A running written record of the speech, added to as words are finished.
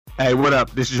Hey, what up?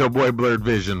 This is your boy Blurred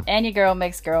Vision. And your girl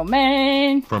Mixed Girl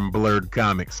Main. From Blurred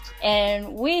Comics.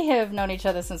 And we have known each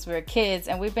other since we were kids,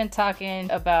 and we've been talking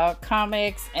about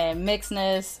comics and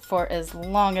mixedness for as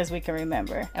long as we can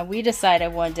remember. And we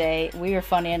decided one day we were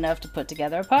funny enough to put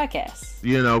together a podcast.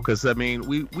 You know, because, I mean,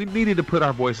 we needed to put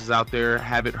our voices out there,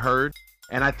 have it heard.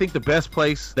 And I think the best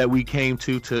place that we came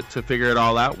to figure it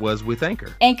all out was with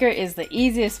Anchor. Anchor is the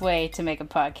easiest way to make a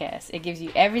podcast. It gives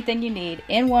you everything you need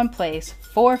in one place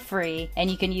for free,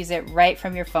 and you can use it right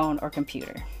from your phone or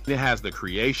computer. It has the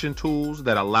creation tools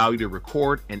that allow you to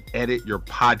record and edit your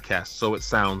podcast so it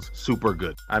sounds super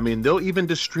good. I mean, they'll even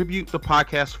distribute the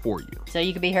podcast for you. So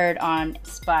you can be heard on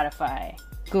Spotify,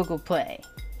 Google Play,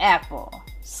 Apple,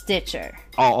 Stitcher.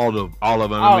 All of them.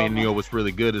 I mean, you know, what's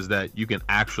really good is that you can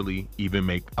actually even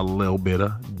make a little bit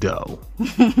of dough.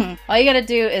 All you gotta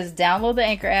do is download the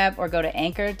Anchor app or go to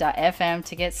anchor.fm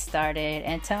to get started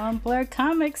and tell them Blurred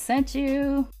Comics sent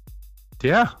you.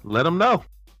 Yeah, let them know.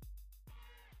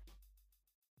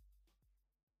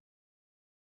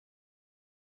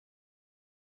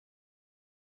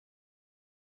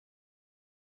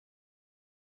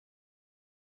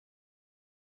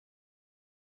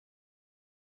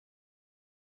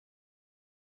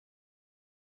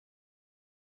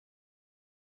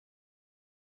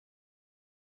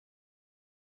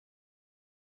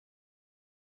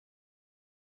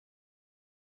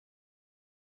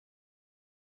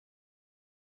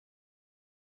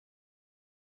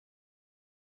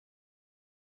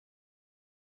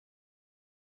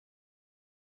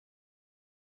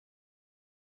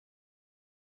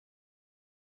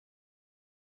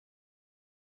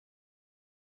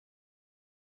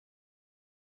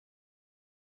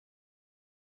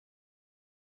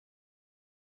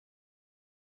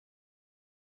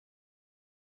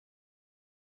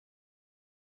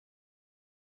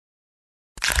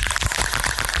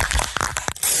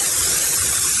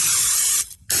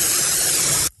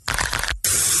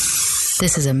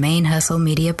 This is a Main Hustle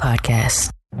Media podcast.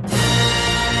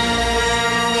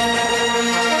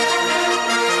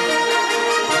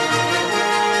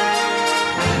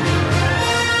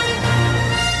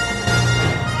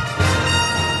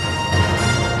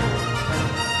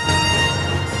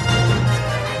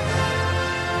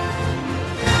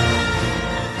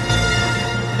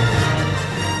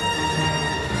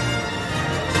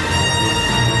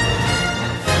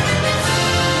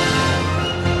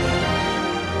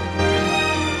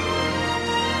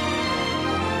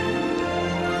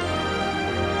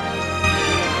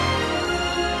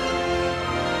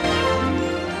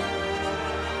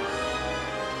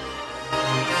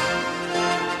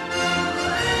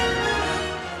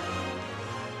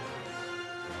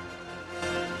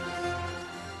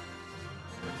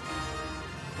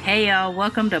 Hey y'all,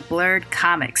 welcome to Blurred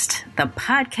Comics, the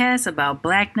podcast about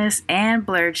blackness and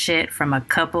blurred shit from a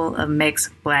couple of mixed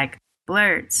black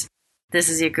blurreds. This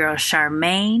is your girl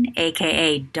Charmaine,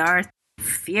 aka Darth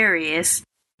Furious,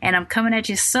 and I'm coming at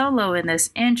you solo in this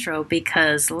intro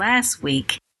because last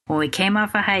week, when we came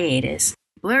off a hiatus,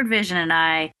 Blurred Vision and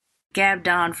I gabbed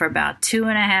on for about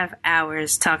 2.5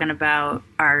 hours talking about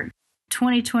our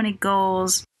 2020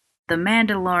 goals, The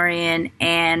Mandalorian,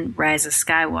 and Rise of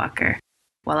Skywalker.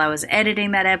 While I was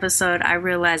editing that episode, I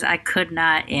realized I could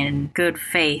not, in good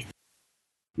faith,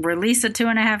 release a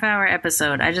 2.5 hour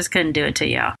episode. I just couldn't do it to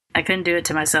y'all. I couldn't do it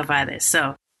to myself either.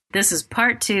 So this is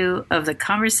part 2 of the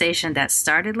conversation that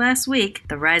started last week,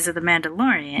 The Rise of the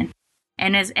Mandalorian,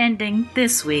 and is ending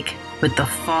this week with The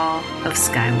Fall of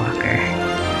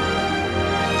Skywalker.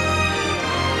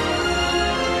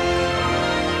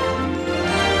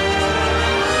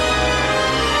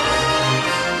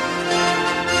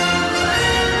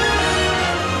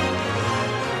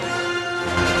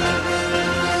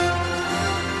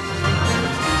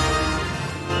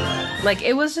 Like,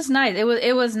 it was just nice.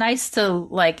 It was nice to,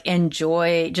 like,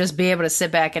 enjoy, just be able to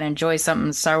sit back and enjoy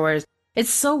something Star Wars.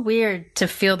 It's so weird to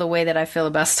feel the way that I feel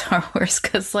about Star Wars,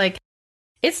 because, like,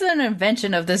 it's an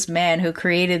invention of this man who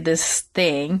created this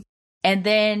thing, and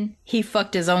then he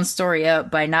fucked his own story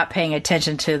up by not paying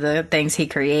attention to the things he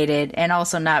created, and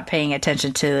also not paying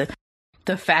attention to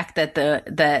the fact that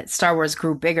that Star Wars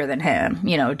grew bigger than him,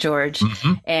 you know, George.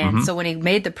 So when he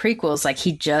made the prequels, like,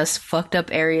 he just fucked up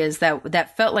areas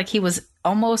that felt like he was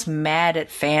almost mad at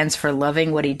fans for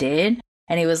loving what he did.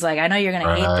 And he was like, I know you're going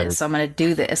to hate this, so I'm going to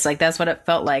do this. Like, that's what it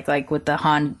felt like with the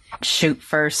Han shoot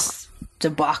first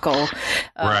debacle.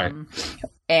 And,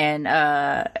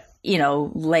 you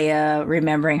know, Leia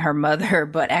remembering her mother,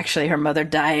 but actually her mother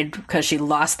died because she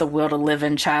lost the will to live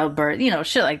in childbirth, you know,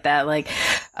 shit like that. Like,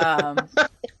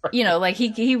 you know, like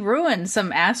he ruined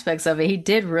some aspects of it. He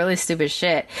did really stupid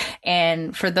shit.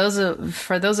 And for those of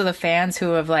the fans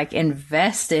who have like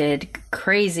invested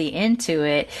crazy into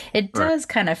it, it does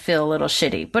kind of feel a little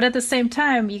shitty. But at the same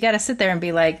time, you got to sit there and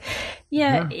be like,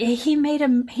 yeah, he made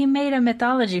a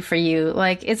mythology for you.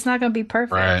 Like, it's not going to be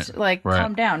perfect. Like,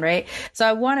 calm down, right? So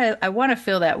I want to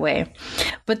feel that way.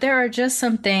 But there are just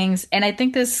some things, and I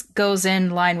think this goes in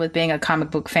line with being a comic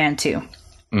book fan too.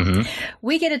 Mm-hmm.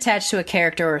 We get attached to a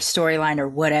character or a storyline or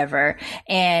whatever,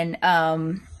 and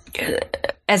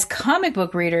as comic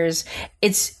book readers,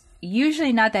 it's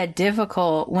usually not that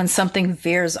difficult when something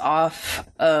veers off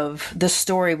of the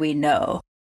story we know.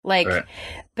 Like,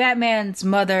 Batman's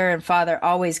mother and father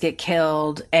always get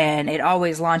killed, and it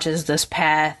always launches this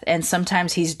path, and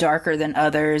sometimes he's darker than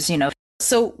others, you know.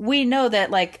 So we know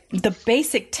that, like, the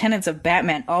basic tenets of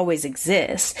Batman always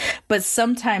exist, but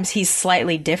sometimes he's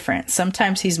slightly different.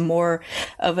 Sometimes he's more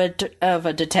of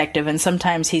a detective, and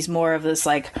sometimes he's more of this,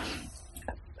 like,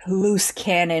 loose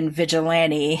cannon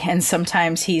vigilante, and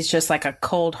sometimes he's just like a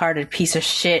cold-hearted piece of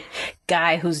shit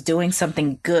guy who's doing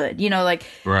something good, you know, like,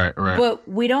 right. But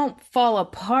we don't fall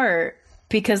apart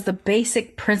because the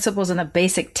basic principles and the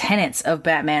basic tenets of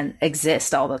Batman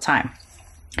exist all the time.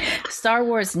 Star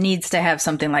Wars needs to have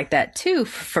something like that too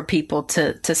for people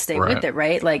to stay with it,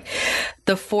 right? Like,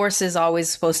 the Force is always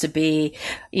supposed to be,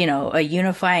 you know, a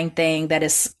unifying thing that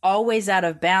is always out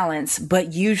of balance,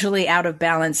 but usually out of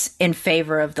balance in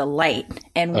favor of the light.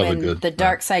 And when the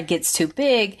dark side gets too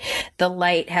big, the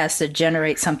light has to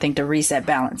generate something to reset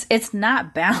balance. It's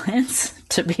not balance,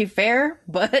 to be fair,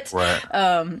 but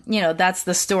you know, that's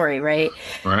the story, right?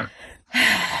 Right.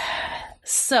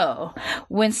 So,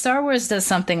 when Star Wars does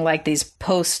something like these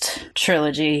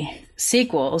post-trilogy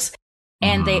sequels,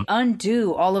 and they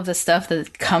undo all of the stuff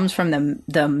that comes from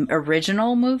the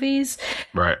original movies,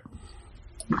 right?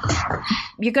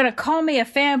 You're gonna call me a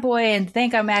fanboy and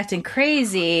think I'm acting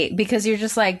crazy because you're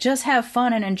just like, just have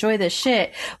fun and enjoy this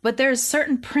shit. But there's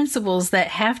certain principles that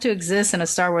have to exist in a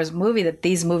Star Wars movie that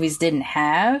these movies didn't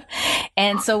have.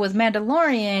 And so with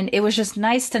Mandalorian, it was just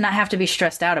nice to not have to be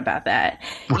stressed out about that,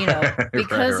 you know,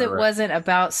 because it wasn't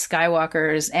about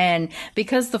Skywalkers, and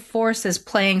because the Force is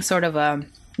playing sort of a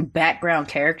background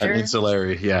character, an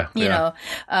ancillary, you know,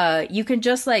 you can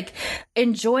just like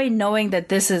enjoy knowing that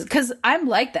this is, because I'm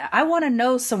like that. I want to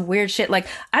know some weird shit. Like,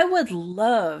 I would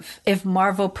love if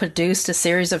Marvel produced a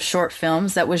series of short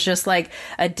films that was just like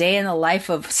a day in the life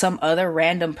of some other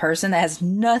random person that has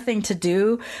nothing to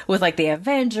do with like the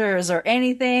Avengers or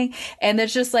anything, and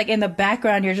it's just like in the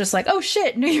background you're just like, oh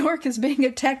shit, New York is being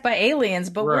attacked by aliens,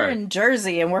 but we're in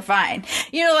Jersey and we're fine,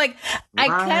 you know, like I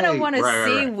kind of want to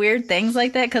see weird things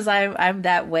like that, because I'm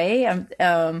that way.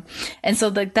 And so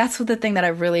that's the thing that I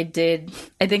really did.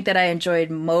 I think that I enjoyed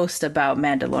most about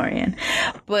Mandalorian.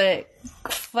 But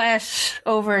flash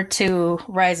over to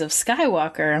Rise of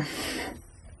Skywalker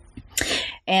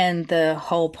and the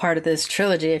whole part of this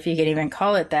trilogy, if you can even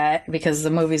call it that, because the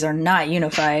movies are not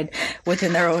unified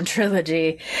within their own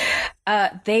trilogy.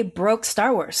 They broke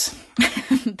Star Wars.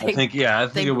 I think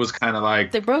it was kind of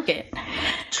like they broke it.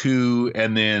 2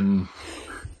 and then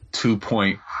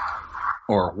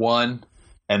 2.1,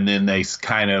 and then they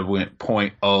kind of went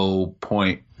point.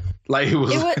 Like it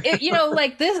was you know,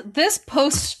 like this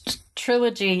post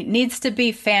trilogy needs to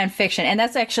be fan fiction, and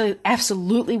that's actually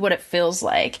absolutely what it feels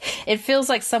like. It feels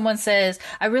like someone says,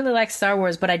 I really like Star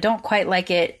Wars, but I don't quite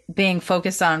like it being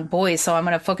focused on boys, so I'm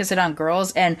going to focus it on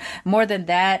girls, and more than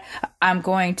that, I'm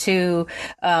going to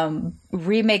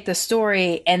remake the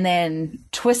story and then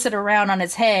twist it around on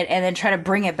its head and then try to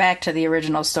bring it back to the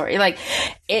original story. Like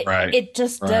it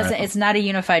just doesn't, it's not a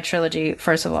unified trilogy,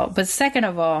 first of all. But second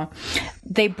of all,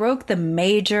 they broke the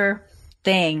major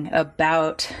thing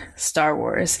about Star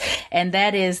Wars, and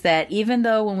that is that even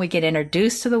though when we get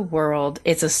introduced to the world,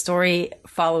 it's a story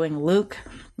following Luke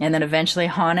and then eventually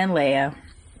Han and Leia,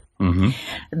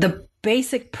 the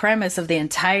basic premise of the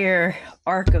entire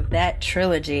arc of that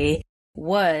trilogy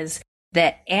was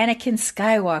that Anakin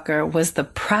Skywalker was the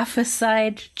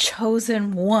prophesied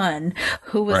chosen one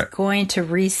who was going to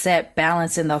reset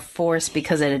balance in the Force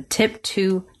because it had tipped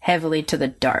too heavily to the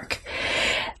dark.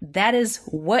 That is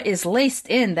what is laced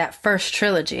in that first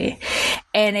trilogy.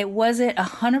 And it wasn't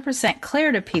 100%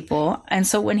 clear to people. And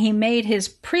so when he made his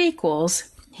prequels,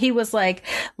 he was like,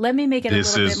 let me make it a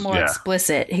little bit more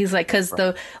explicit. He's like, because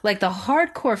the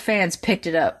hardcore fans picked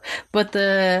it up, but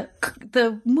the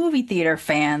movie theater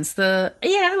fans,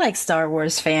 I like Star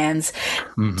Wars fans,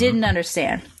 didn't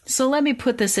understand. So let me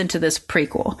put this into this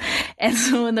prequel. And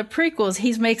so in the prequels,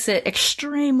 he makes it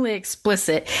extremely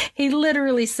explicit. He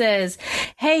literally says,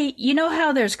 hey, you know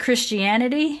how there's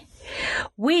Christianity?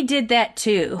 we did that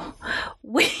too.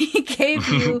 We gave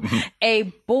you a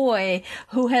boy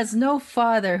who has no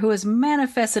father, who is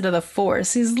manifested of the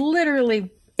Force. He's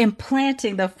literally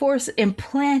the Force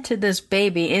implanted this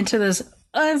baby into this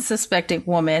unsuspecting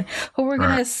woman who we're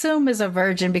going to assume is a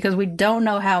virgin because we don't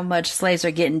know how much slaves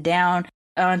are getting down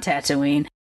on Tatooine.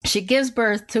 She gives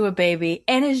birth to a baby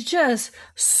and is just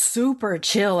super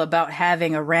chill about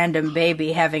having a random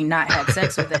baby, having not had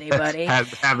sex with anybody.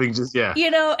 having just, yeah.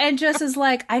 You know, and just is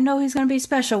like, I know he's going to be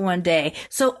special one day.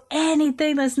 So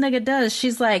anything this nigga does,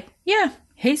 she's like, yeah,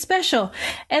 he's special.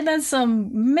 And then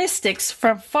some mystics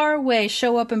from far away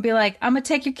show up and be like, I'm going to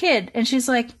take your kid. And she's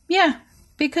like, yeah,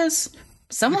 because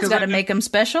someone's got to make him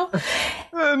special.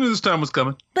 I knew this time was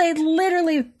coming. They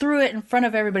literally threw it in front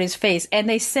of everybody's face, and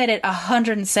they said it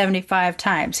 175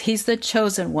 times. He's the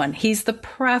chosen one. He's the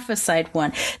prophesied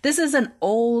one. This is an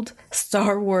old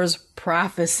Star Wars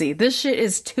prophecy. This shit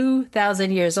is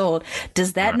 2,000 years old.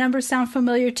 Does that number sound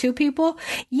familiar to people?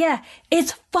 Yeah,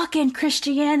 it's fucking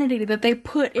Christianity that they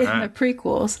put in the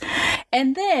prequels.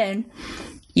 And then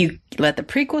you let the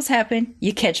prequels happen.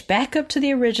 You catch back up to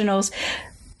the originals.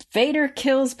 Vader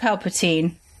kills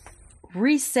Palpatine,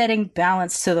 resetting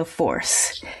balance to the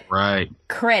Force. Right.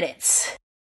 Credits.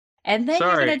 And then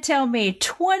you're going to tell me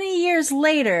 20 years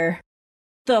later,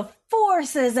 the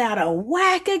Force is out of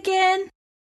whack again?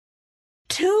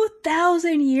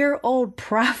 2,000-year-old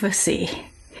prophecy.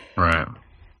 Right.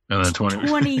 And then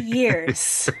 20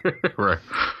 years. Right.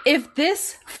 If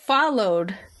this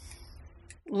followed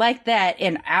like that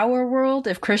in our world,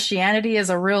 if Christianity is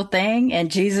a real thing and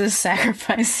Jesus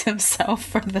sacrificed himself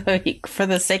for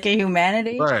the sake of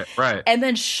humanity, right, and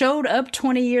then showed up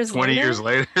 20 years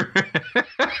later,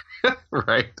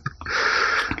 right,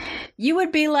 you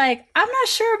would be like, I'm not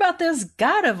sure about this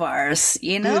God of ours,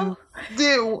 you know?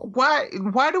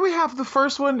 Why do we have the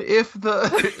first one if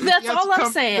the... That's all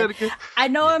I'm saying. I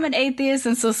know I'm an atheist,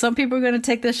 and so some people are going to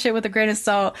take this shit with a grain of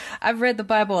salt. I've read the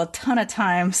Bible a ton of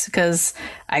times because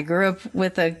I grew up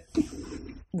with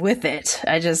it.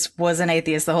 I just was an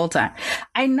atheist the whole time.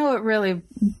 I know it really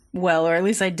well, or at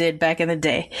least I did back in the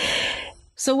day.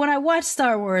 So when I watch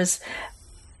Star Wars,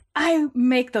 I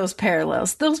make those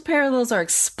parallels. Those parallels are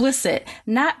explicit,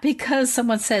 not because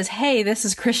someone says, hey, this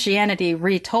is Christianity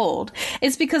retold.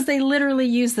 It's because they literally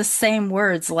use the same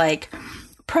words like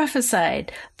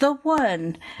prophesied, the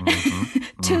one,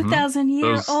 2,000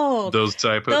 year old. Those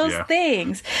type of, those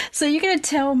things. So you're going to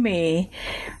tell me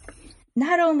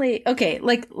not only, okay,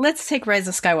 like, let's take Rise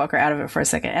of Skywalker out of it for a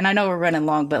second. And I know we're running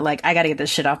long, but like, I got to get this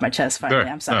shit off my chest finally.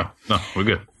 I'm sorry. No, we're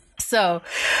good. So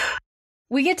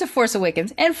we get to Force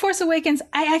Awakens, and Force Awakens,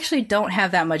 I actually don't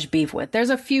have that much beef with. There's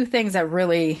a few things that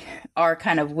really are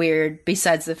kind of weird,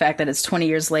 besides the fact that it's 20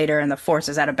 years later and the Force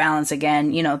is out of balance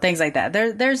again, you know, things like that.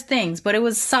 There's things, but it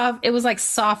was soft. It was like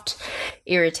soft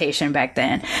irritation back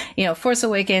then. You know, Force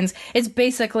Awakens, it's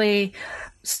basically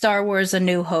Star Wars: A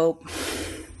New Hope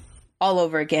all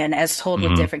over again, as told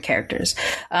with different characters.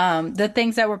 The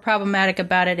things that were problematic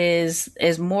about it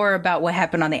is more about what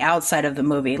happened on the outside of the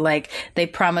movie. Like, they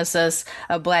promise us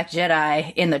a Black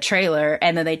Jedi in the trailer,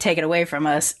 and then they take it away from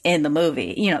us in the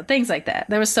movie. You know, things like that.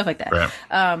 There was stuff like that.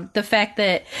 Right. The fact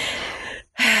that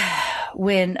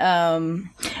when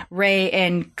Rey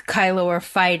and Kylo are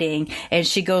fighting and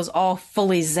she goes all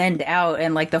fully zenned out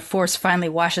and like the Force finally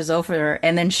washes over her,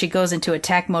 and then she goes into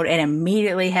attack mode and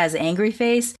immediately has angry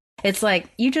face. It's like,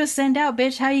 you just send out,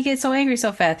 bitch. How you get so angry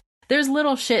so fast? There's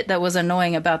little shit that was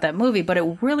annoying about that movie, but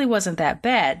it really wasn't that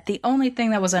bad. The only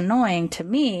thing that was annoying to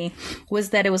me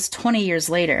was that it was 20 years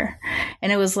later.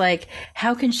 And it was like,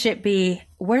 how can shit be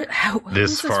who's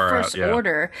this First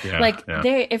Order?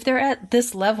 If they're at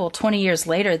this level 20 years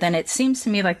later, then it seems to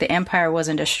me like the Empire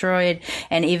wasn't destroyed.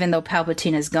 And even though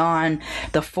Palpatine is gone,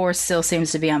 the Force still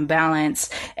seems to be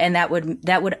unbalanced. And that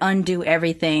would undo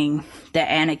everything that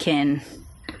Anakin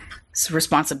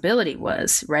responsibility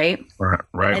was, right?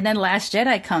 And then Last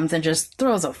Jedi comes and just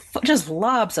throws just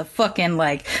lobs a fucking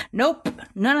like, nope,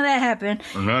 none of that happened.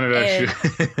 None of that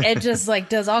shit. It just like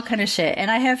does all kind of shit. And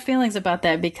I have feelings about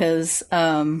that because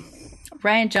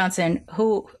Rian Johnson,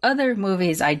 who other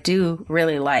movies I do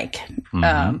really like,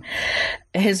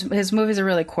 his movies are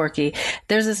really quirky.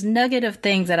 There's this nugget of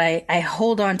things that I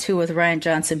hold on to with Rian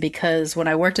Johnson because when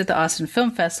I worked at the Austin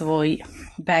Film Festival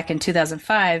back in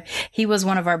 2005, he was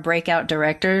one of our breakout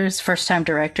directors, first-time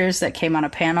directors that came on a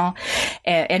panel,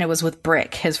 and it was with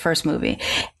Brick, his first movie.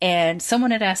 And someone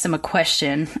had asked him a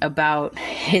question about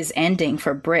his ending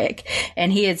for Brick,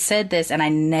 and he had said this, and I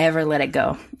never let it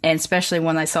go. And especially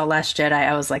when I saw Last Jedi,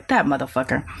 I was like, that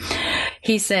motherfucker.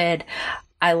 He said,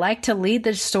 I like to lead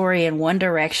the story in one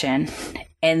direction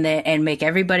and make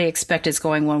everybody expect it's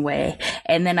going one way.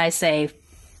 And then I say,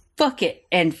 fuck it,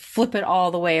 and flip it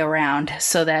all the way around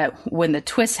so that when the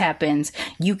twist happens,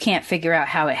 you can't figure out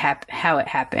how it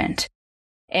happened.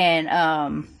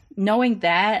 And knowing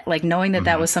that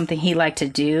that was something he liked to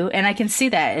do, and I can see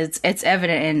that it's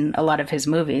evident in a lot of his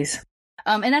movies.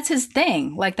 And that's his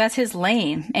thing. Like, that's his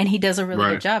lane, and he does a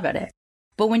really good job at it.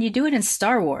 But when you do it in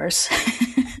Star Wars,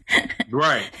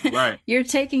 right, you're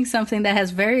taking something that has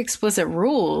very explicit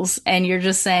rules, and you're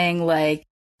just saying, like,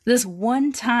 this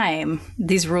one time,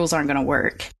 these rules aren't going to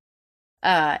work.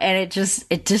 And it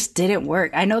just didn't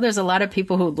work. I know there's a lot of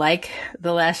people who like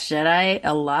The Last Jedi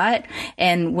a lot.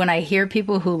 And when I hear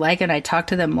people who like it and I talk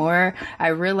to them more, I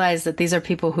realize that these are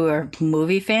people who are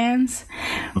movie fans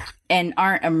and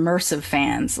aren't immersive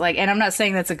fans. Like, and I'm not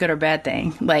saying that's a good or bad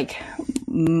thing. Like,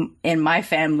 in my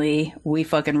family, we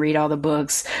fucking read all the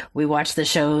books. We watch the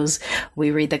shows.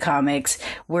 We read the comics.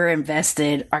 We're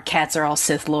invested. Our cats are all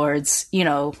Sith Lords. You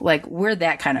know, like, we're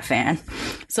that kind of fan.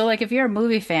 So, like, if you're a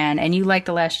movie fan and you like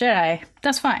The Last Jedi,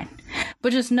 that's fine.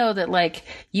 But just know that, like,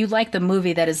 you like the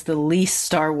movie that is the least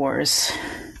Star Wars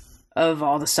of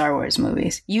all the Star Wars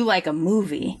movies. You like a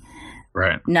movie.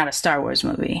 Right. Not a Star Wars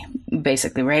movie,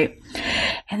 basically, right?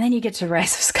 And then you get to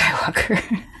Rise of Skywalker.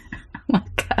 Oh my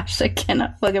gosh, I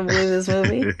cannot fucking believe this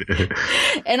movie.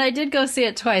 And I did go see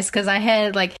it twice because I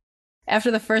had, like, after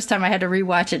the first time I had to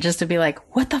rewatch it just to be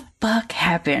like, what the fuck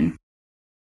happened?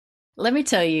 Let me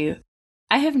tell you,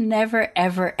 I have never,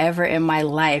 ever, ever in my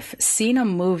life seen a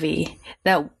movie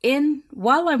that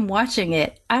while I'm watching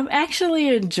it, I'm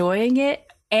actually enjoying it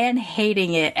and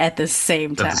hating it at the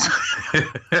same time.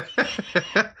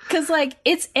 Because, like,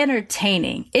 it's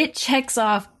entertaining. It checks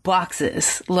off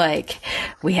boxes. Like,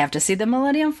 we have to see the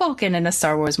Millennium Falcon in a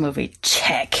Star Wars movie.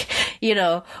 Check. You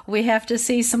know, we have to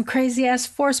see some crazy ass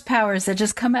force powers that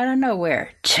just come out of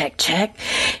nowhere. Check, check.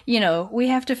 You know, we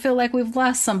have to feel like we've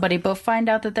lost somebody but find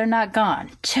out that they're not gone.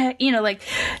 Check. You know, like,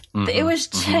 it was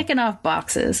checking off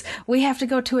boxes. We have to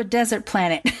go to a desert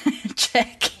planet.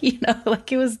 Check. You know,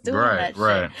 like, it was doing that shit.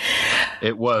 Right.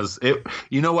 It was.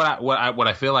 You know what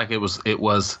I feel like it was.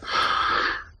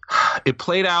 It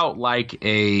played out like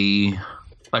a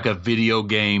video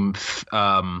game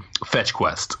fetch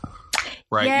quest.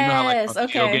 Right. Yes, you know how, like, on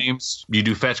video games, you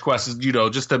do fetch quests, you know,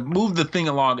 just to move the thing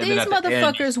along. These and then at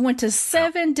motherfuckers went to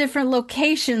 7 different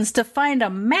locations to find a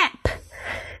map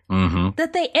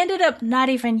that they ended up not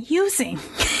even using.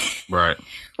 Right.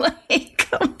 Like,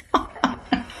 come on.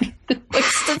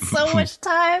 Wasted so much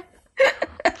time.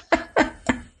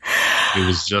 It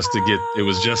was just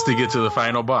to get to the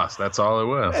final boss. That's all it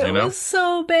was, you know? It was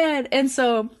so bad. And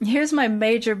so here's my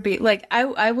major beat. Like,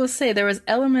 I will say there was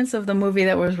elements of the movie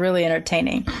that was really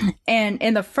entertaining. And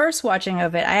in the first watching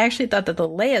of it, I actually thought that the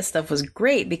Leia stuff was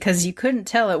great because you couldn't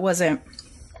tell it wasn't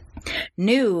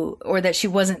new or that she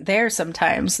wasn't there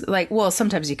sometimes. Like, well,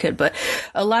 sometimes you could, but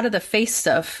a lot of the face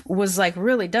stuff was, like,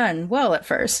 really done well at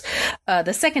first.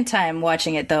 The second time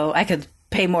watching it, though, I could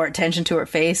pay more attention to her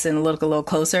face and look a little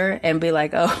closer and be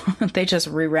like, oh, they just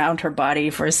rewound her body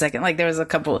for a second. Like, there was a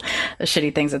couple of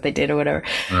shitty things that they did or whatever.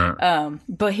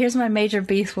 But here's my major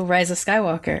beef with Rise of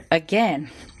Skywalker. Again,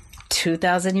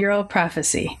 2,000-year-old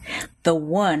prophecy. The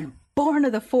one born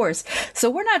of the Force. So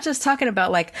we're not just talking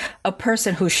about, like, a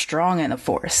person who's strong in the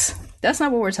Force. That's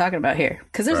not what we're talking about here.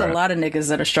 Because there's a lot of niggas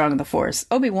that are strong in the Force.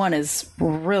 Obi-Wan is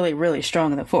really, really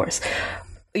strong in the Force.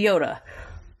 Yoda,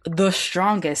 the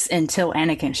strongest until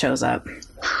Anakin shows up.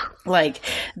 Like,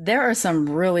 there are some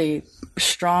really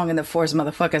strong in the Force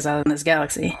motherfuckers out in this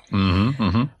galaxy.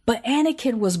 But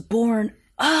Anakin was born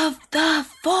of the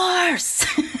Force.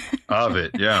 Of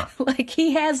it, yeah. Like,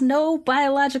 he has no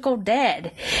biological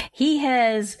dad. He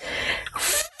has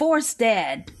Force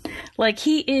dad. Like,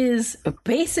 he is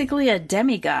basically a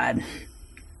demigod.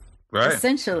 Right.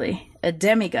 Essentially, a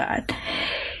demigod.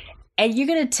 And you're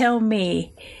going to tell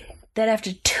me that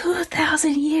after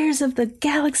 2,000 years of the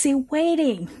galaxy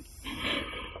waiting,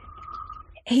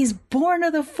 he's born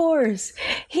of the Force.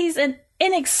 He's an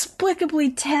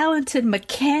inexplicably talented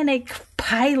mechanic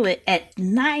pilot at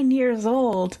 9 years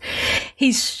old.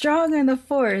 He's strong in the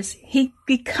Force. He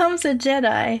becomes a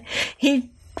Jedi.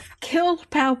 He killed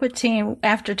Palpatine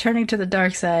after turning to the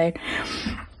dark side.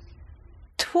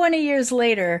 20 years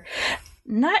later,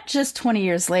 not just 20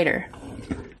 years later,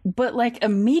 but, like,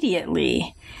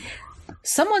 immediately,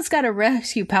 someone's got to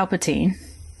rescue Palpatine.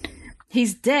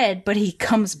 He's dead, but he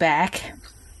comes back.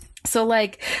 So,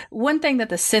 like, one thing that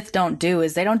the Sith don't do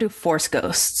is they don't do Force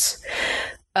ghosts.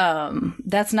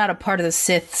 That's not a part of the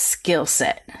Sith skill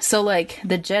set. So, like,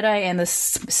 the Jedi and the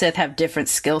Sith have different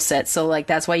skill sets. So, like,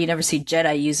 that's why you never see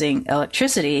Jedi using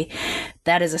electricity.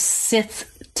 That is a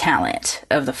Sith talent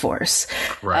of the Force.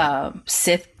 Right.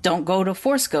 Sith don't go to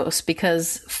Force Ghosts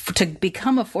because to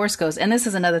become a Force Ghost, and this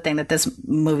is another thing that this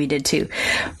movie did too,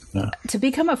 to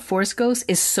become a Force Ghost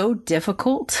is so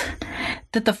difficult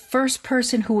that the first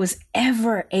person who was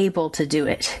ever able to do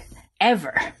it,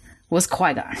 ever, was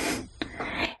Qui-Gon.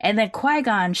 And then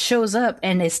Qui-Gon shows up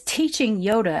and is teaching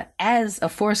Yoda as a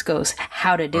Force Ghost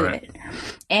how to do it.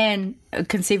 And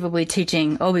conceivably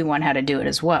teaching Obi-Wan how to do it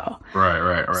as well.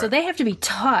 Right. So they have to be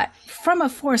taught from a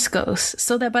Force Ghost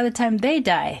so that by the time they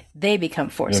die, they become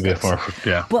Force Ghosts.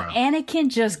 But Anakin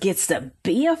just gets to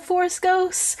be a Force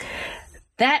Ghost?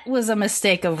 That was a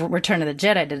mistake of Return of the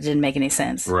Jedi that didn't make any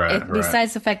sense.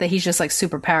 Besides the fact that he's just like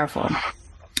super powerful.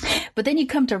 But then you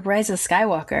come to Rise of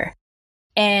Skywalker,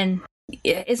 and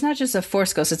it's not just a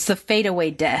Force Ghost, it's the fade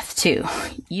away death too.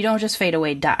 You don't just fade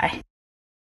away die.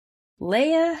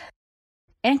 Leia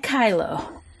and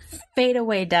Kylo fade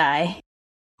away die,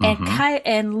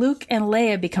 and Luke and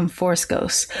Leia become Force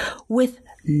Ghosts with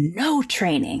no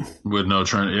training.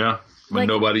 When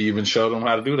nobody even showed them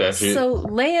how to do that shit. So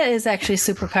Leia is actually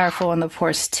super powerful in the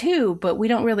Force too, but we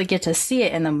don't really get to see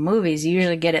it in the movies. You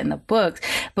usually get it in the books.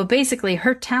 But basically,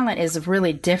 her talent is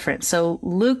really different. So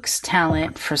Luke's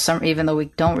talent, even though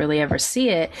we don't really ever see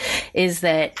it, is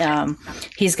that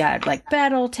he's got like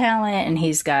battle talent and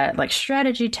he's got like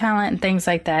strategy talent and things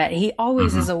like that. He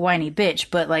always is a whiny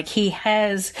bitch, but like he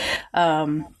has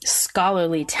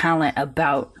scholarly talent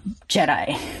about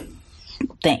Jedi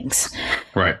things.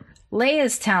 Right.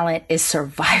 Leia's talent is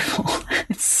survival.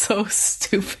 It's so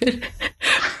stupid.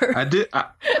 I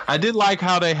did like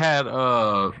how they had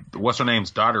what's her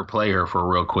name's daughter play her for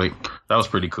real quick. That was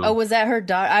pretty cool. Oh, was that her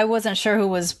daughter? I wasn't sure who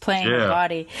was playing her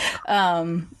body.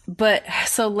 But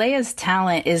so Leia's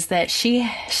talent is that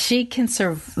she can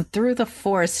through the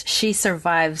Force. She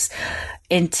survives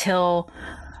until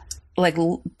like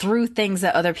through things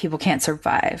that other people can't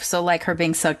survive. So like her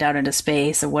being sucked out into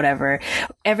space or whatever.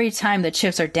 Every time the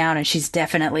chips are down and she's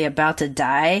definitely about to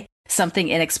die, something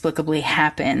inexplicably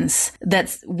happens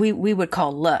that's we would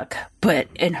call luck, but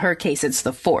in her case it's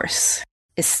the Force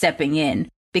is stepping in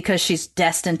because she's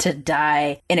destined to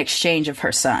die in exchange of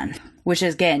her son, which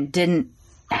again didn't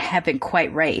happen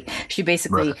quite right. She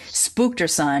basically spooked her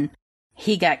son.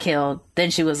 He got killed.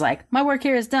 Then she was like, my work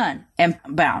here is done, and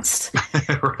bounced.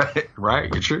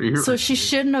 right. So she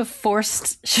shouldn't have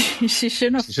forced. She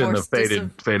shouldn't have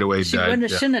fade away. She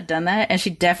shouldn't have done that, and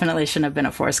she definitely shouldn't have been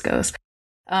a Force Ghost.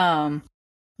 But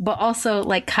also,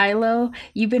 like Kylo,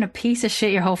 you've been a piece of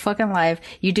shit your whole fucking life.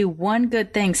 You do one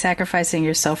good thing, sacrificing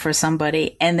yourself for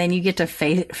somebody, and then you get to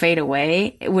fade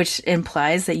away, which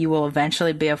implies that you will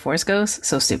eventually be a Force Ghost.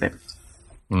 So stupid.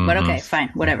 But okay, fine,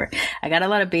 whatever. I got a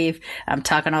lot of beef. I'm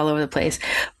talking all over the place.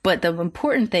 But the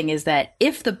important thing is that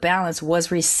if the balance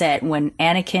was reset when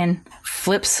Anakin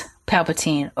flips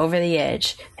Palpatine over the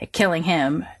edge, killing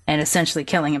him and essentially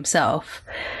killing himself,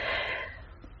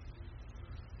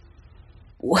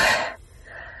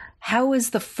 how is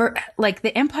the first... Like,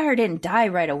 the Empire didn't die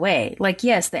right away. Like,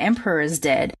 yes, the Emperor is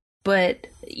dead. But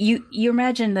you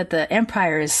imagine that the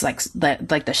Empire is like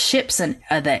the ships and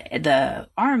the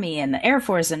army and the Air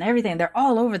Force and everything. They're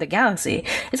all over the galaxy.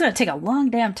 It's going to take a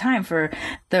long damn time for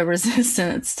the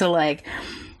Resistance to like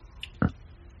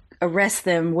arrest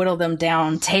them, whittle them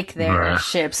down, take their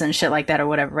ships and shit like that or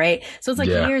whatever, right? So it's like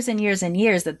years and years and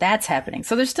years that's happening.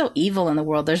 So there's still evil in the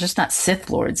world. There's just not Sith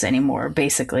Lords anymore,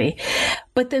 basically.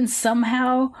 But then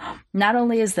somehow, not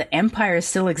only is the Empire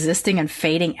still existing and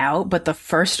fading out, but the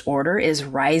First Order is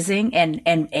rising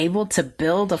and able to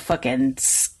build a fucking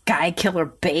Sky Killer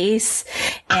base.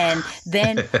 And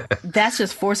then that's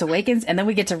just Force Awakens. And then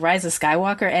we get to Rise of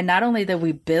Skywalker. And not only that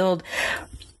we build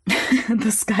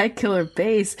the Sky Killer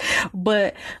base,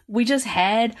 but we just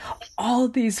had all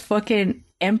these fucking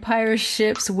Empire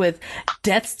ships with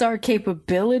Death Star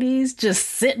capabilities just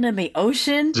sitting in the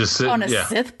ocean on a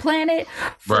Sith planet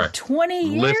for 20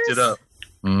 years. Lifted up.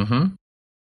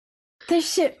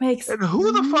 This shit makes and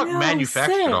who the fuck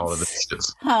manufactured sense. all of this shit?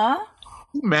 Huh?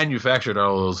 Who manufactured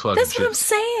all those fucking That's shit? what I'm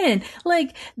saying.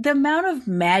 Like, the amount of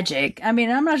magic. I mean,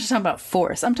 I'm not just talking about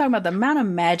Force. I'm talking about the amount of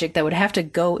magic that would have to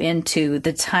go into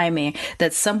the timing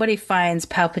that somebody finds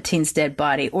Palpatine's dead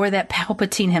body, or that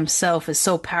Palpatine himself is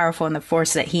so powerful in the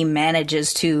Force that he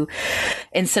manages to,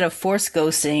 instead of Force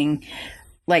ghosting,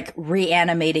 like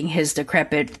reanimating his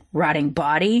decrepit, rotting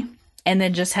body, and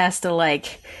then just has to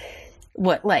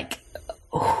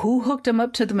who hooked him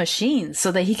up to the machines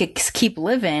so that he could keep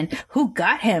living? Who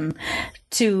got him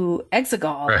to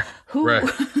Exegol?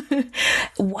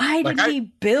 Why did he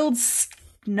build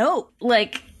Snoke?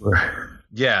 Like,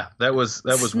 Yeah, that was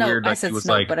Snoke. weird. I That said he was Snoke,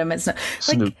 like but I meant Snoke.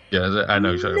 Snoop. Like, Yeah, I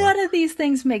know you're talking about. none of these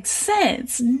things make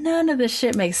sense. None of this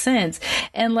shit makes sense.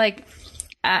 And like,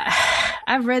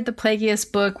 I've read the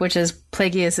Plagueis book, which is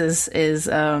Plagueis is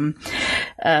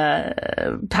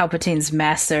Palpatine's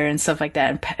master and stuff like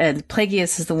that. And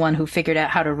Plagueis is the one who figured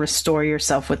out how to restore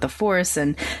yourself with the Force,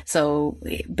 and so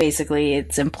basically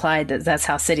it's implied that that's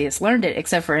how Sidious learned it.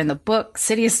 Except for in the book,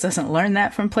 Sidious doesn't learn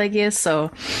that from Plagueis, so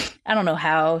I don't know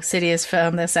how Sidious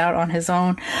found this out on his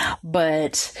own,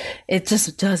 but it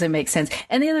just doesn't make sense.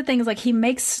 And the other thing is, like, he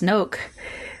makes Snoke.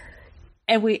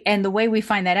 And the way we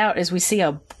find that out is we see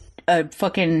a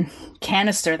fucking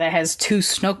canister that has 2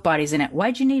 Snoke bodies in it.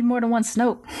 Why'd you need more than one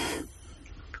Snoke?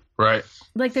 Right.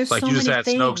 Like, there's like so you just many had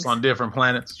things. Snokes on different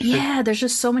planets. Yeah, there's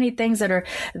just so many things that are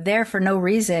there for no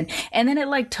reason. And then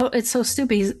it's so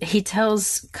stupid. He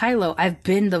tells Kylo, "I've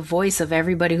been the voice of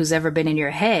everybody who's ever been in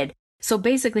your head." So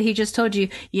basically, he just told you,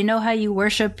 you know how you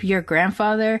worship your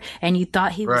grandfather and you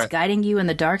thought he was guiding you in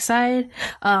the dark side?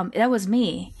 That was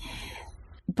me.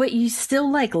 But you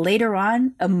still, like, later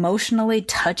on emotionally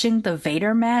touching the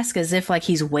Vader mask as if, like,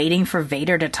 he's waiting for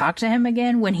Vader to talk to him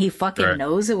again when he fucking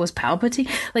knows it was Palpatine.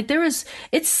 Like,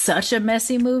 it's such a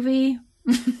messy movie.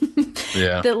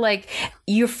 Yeah. That, like,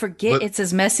 you forget it's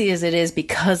as messy as it is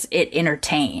because it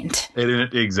entertained.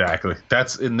 Exactly.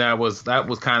 That was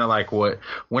kind of like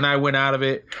when I went out of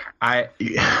it, I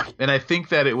think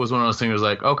that it was one of those things where it was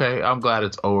like, okay, I'm glad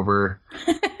it's over.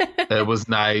 It was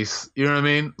nice. You know what I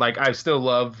mean? Like, I still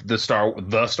love the Star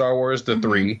Wars, the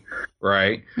 3,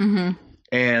 right? Mm-hmm.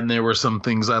 And there were some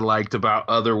things I liked about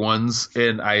other ones,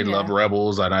 and I love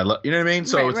Rebels, and I love, you know what I mean?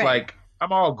 So like,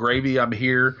 I'm all gravy. I'm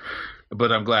here.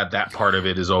 But I'm glad that part of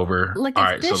it is over. Like, all if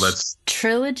right, this so let's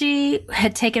trilogy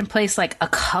had taken place like a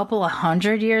couple of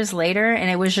 100 years later, and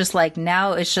it was just like,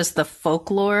 now it's just the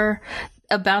folklore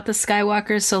about the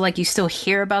Skywalkers. So like, you still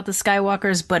hear about the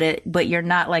Skywalkers, but you're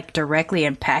not like directly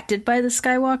impacted by the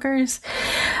Skywalkers.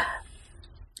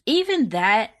 Even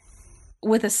that,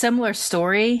 with a similar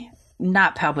story.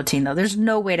 Not Palpatine though. There's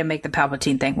no way to make the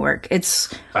Palpatine thing work.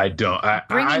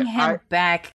 Bringing him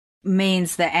back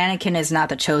means that Anakin is not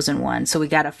the chosen one, so we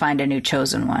got to find a new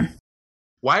chosen one.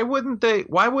 Why wouldn't they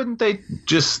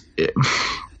just I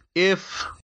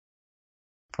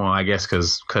guess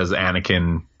because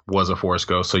Anakin was a Force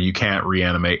ghost, so you can't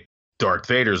reanimate Darth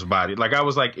Vader's body. Like, I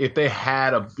was like, if they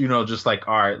had just like,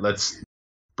 all right, let's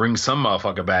bring some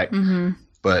motherfucker back. Mm-hmm.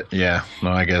 But yeah,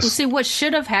 no, I guess. Well, see, what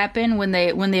should have happened when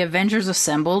the Avengers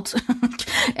assembled,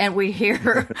 and we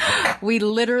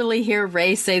literally hear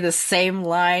Rey say the same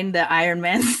line that Iron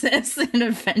Man says in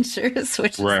Avengers,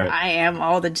 which is, "I am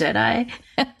all the Jedi."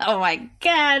 Oh my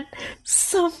god,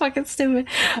 so fucking stupid.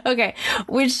 Okay,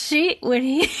 when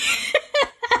he.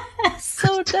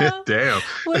 So dumb. Damn.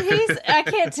 I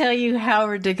can't tell you how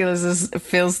ridiculous this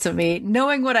feels to me.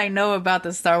 Knowing what I know about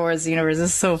the Star Wars universe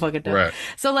is so fucking dumb. Right.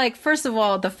 So, like, first of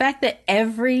all, the fact that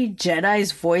every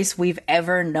Jedi's voice we've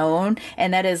ever known,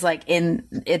 and that is like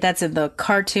that's in the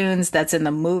cartoons, that's in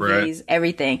the movies,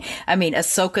 everything. I mean,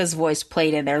 Ahsoka's voice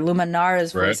played in there,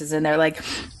 Luminara's voice is in there. Like,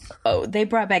 they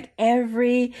brought back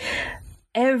every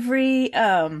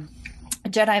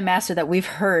Jedi Master that we've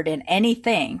heard in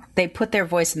anything. They put their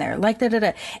voice in there, like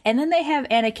da-da-da. And then they have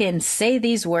Anakin say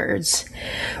these words: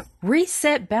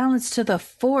 "Reset balance to the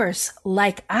Force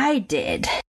like I did."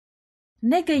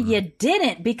 Nigga, you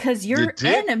didn't, because your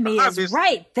enemy is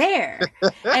right there.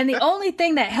 And the only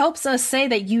thing that helps us say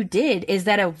that you did is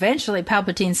that eventually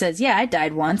Palpatine says, "Yeah, I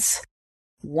died once."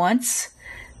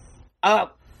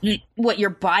 What,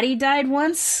 your body died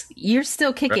once? You're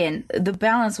still kicking. The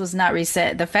balance was not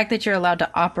reset. The fact that you're allowed to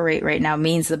operate right now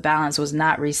means the balance was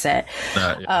not reset.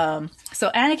 So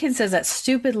Anakin says that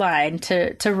stupid line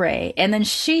to Rey, and then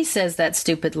she says that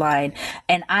stupid line,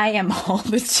 "And I am all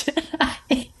the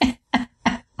Jedi."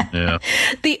 Yeah.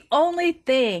 The only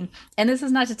thing, and this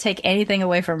is not to take anything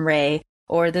away from Rey,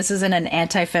 or this isn't an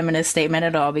anti-feminist statement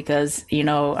at all, because,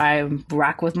 I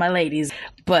rock with my ladies,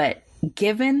 but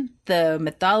given the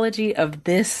mythology of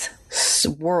this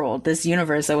world, this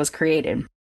universe that was created,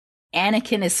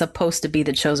 Anakin is supposed to be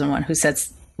the chosen one who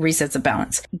resets the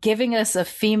balance. Giving us a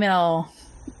female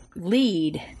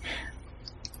lead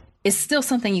is still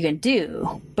something you can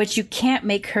do, but you can't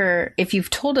make her, if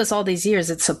you've told us all these years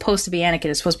it's supposed to be Anakin,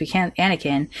 it's supposed to be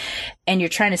Anakin, and you're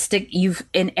trying to you've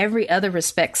in every other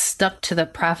respect stuck to the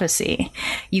prophecy.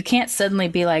 You can't suddenly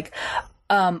be like,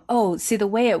 see, the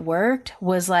way it worked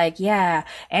was like, yeah,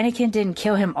 Anakin didn't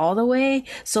kill him all the way.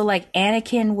 So like,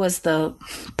 Anakin was the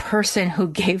person who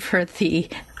gave her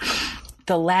the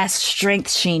the last strength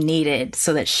she needed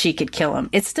so that she could kill him.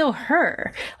 It's still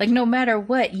her. Like, no matter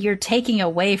what, you're taking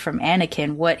away from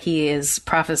Anakin what he is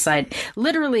prophesied,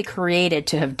 literally created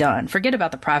to have done. Forget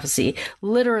about the prophecy,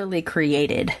 literally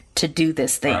created to do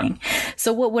this thing. Right.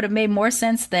 So what would have made more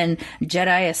sense than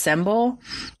Jedi Assemble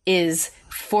is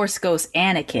Force Ghost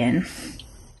Anakin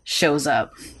shows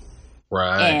up.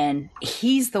 Right. And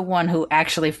he's the one who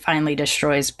actually finally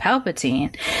destroys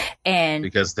Palpatine. And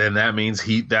because then that means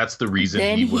that's the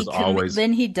reason he was always.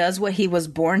 Then he does what he was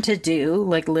born to do,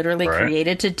 like literally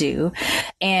created to do.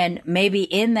 And maybe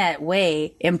in that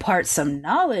way imparts some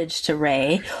knowledge to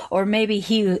Rey, or maybe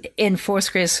he in Force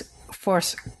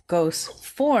Ghost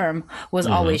form was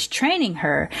always training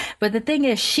her. But the thing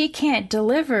is, she can't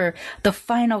deliver the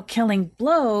final killing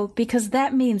blow because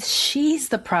that means she's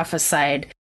the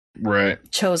prophesied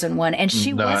chosen one, and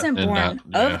she wasn't born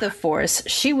of the Force,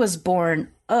 she was born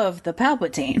of the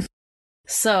Palpatine.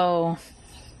 So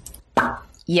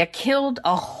you killed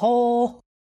a whole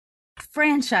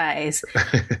franchise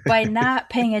by not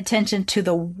paying attention to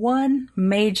the one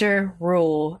major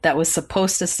rule that was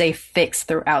supposed to stay fixed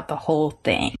throughout the whole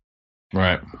thing.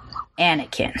 Right.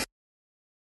 Anakin.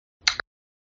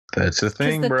 That's the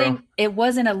thing, bro. It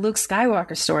wasn't a Luke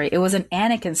Skywalker story, it was an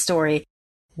Anakin story.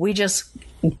 We just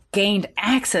gained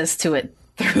access to it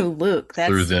through Luke.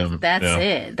 Through them. That's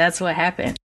it. That's what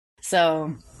happened.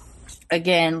 So,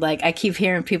 again, like, I keep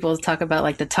hearing people talk about,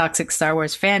 like, the toxic Star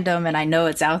Wars fandom, and I know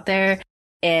it's out there.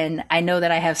 And I know that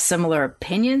I have similar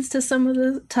opinions to some of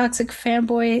the toxic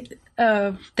fanboy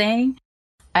thing.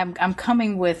 I'm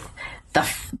coming with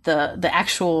the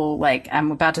actual, like,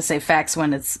 I'm about to say facts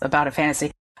when it's about a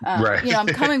fantasy. I'm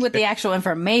coming with the actual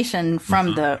information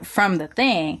from the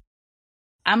thing.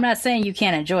 I'm not saying you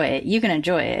can't enjoy it. You can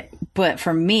enjoy it. But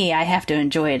for me, I have to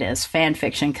enjoy it as fan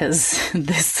fiction because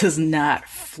this does not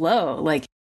flow. Like,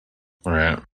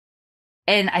 right.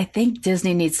 And I think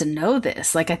Disney needs to know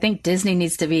this. Like, I think Disney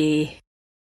needs to be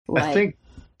like, I think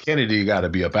Kennedy got to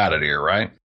be up out of there, right?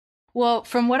 Well,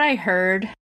 from what I heard,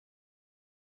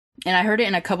 and I heard it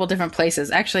in a couple different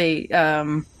places. Actually,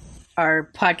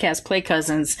 our podcast Play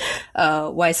Cousins,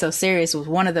 Why So Serious was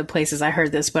one of the places I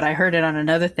heard this, but I heard it on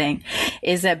another thing,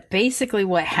 is that basically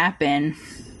what happened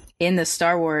in the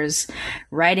Star Wars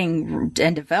writing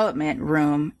and development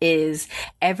room is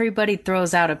everybody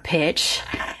throws out a pitch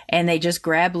and they just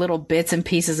grab little bits and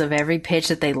pieces of every pitch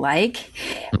that they like,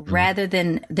 rather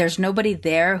than there's nobody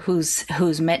there who's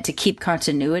meant to keep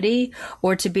continuity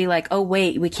or to be like, oh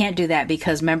wait, we can't do that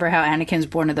because remember how Anakin's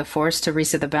born of the Force to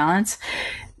reset the balance?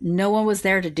 No one was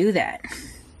there to do that.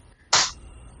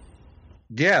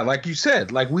 Yeah, like you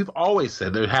said, like we've always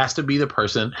said, there has to be the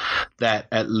person that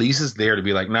at least is there to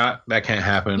be like, nah, that can't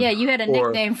happen. Yeah, you had a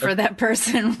nickname for that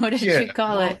person. What did you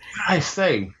call it? I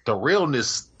say the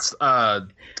realness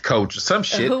coach or some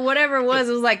shit. Whatever it was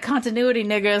like continuity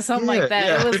nigga or something like that.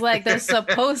 Yeah. It was like there's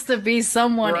supposed to be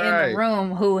someone in the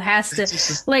room who has to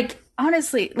like.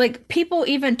 Honestly, like people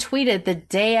even tweeted the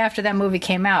day after that movie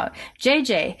came out,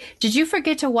 JJ, did you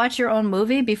forget to watch your own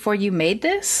movie before you made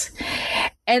this?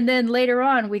 And then later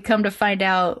on, we come to find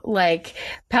out, like,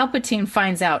 Palpatine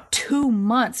finds out 2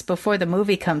 months before the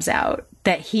movie comes out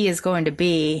that he is going to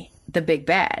be the big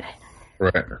bad.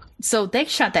 Right. So they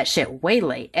shot that shit way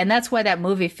late. And that's why that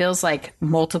movie feels like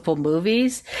multiple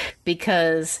movies,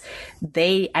 because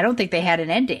I don't think they had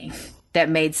an ending that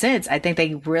made sense. I think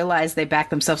they realized they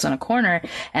backed themselves in a corner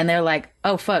and they're like,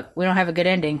 oh, fuck, we don't have a good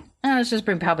ending. Let's just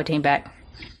bring Palpatine back.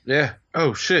 Yeah.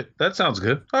 Oh, shit. That sounds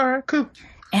good. All right, cool.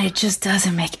 And it just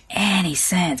doesn't make any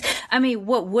sense. I mean,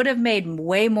 what would have made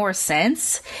way more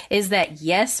sense is that,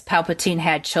 yes, Palpatine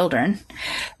had children.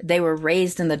 They were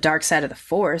raised in the dark side of the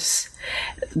Force.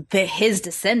 His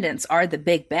descendants are the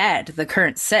big bad, the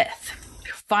current Sith.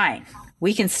 Fine.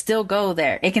 We can still go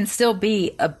there. It can still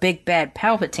be a big bad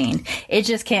Palpatine. It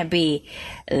just can't be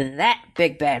that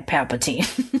big bad Palpatine.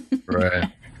 Right.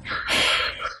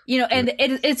 You know, and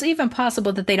it's even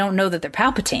possible that they don't know that they're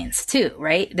Palpatines too,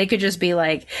 right? They could just be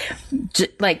like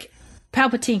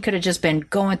Palpatine could have just been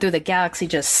going through the galaxy,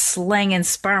 just slinging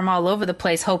sperm all over the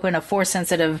place, hoping a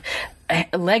Force-sensitive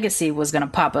legacy was going to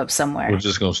pop up somewhere. We're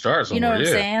just going to start somewhere. You know what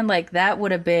I'm saying? Like that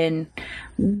would have been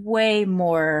way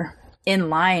more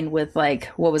in line with like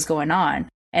what was going on.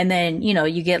 And then, you know,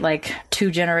 you get like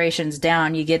 2 generations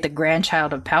down, you get the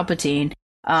grandchild of Palpatine.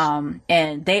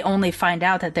 And they only find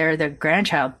out that they're their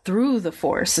grandchild through the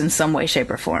Force in some way,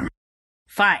 shape, or form.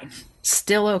 Fine.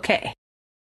 Still okay.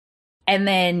 And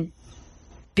then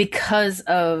because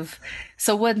of,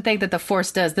 so one thing that the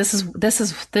Force does, this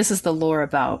is the lore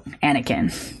about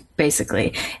Anakin,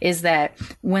 basically, is that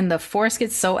when the Force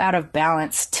gets so out of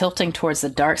balance, tilting towards the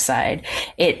dark side,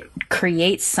 it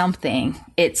creates something,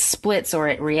 it splits or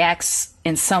it reacts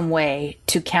in some way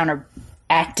to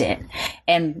counteract it.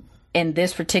 And in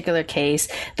this particular case,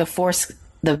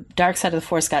 the dark side of the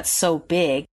Force got so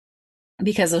big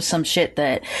because of some shit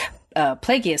that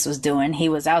Plagueis was doing. He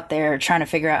was out there trying to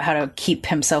figure out how to keep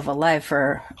himself alive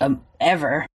for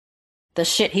ever. The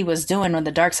shit he was doing on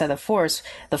the dark side of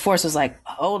the Force was like,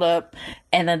 hold up.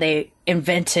 And then they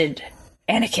invented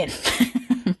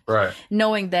Anakin. Right.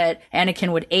 Knowing that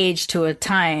Anakin would age to a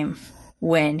time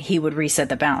when he would reset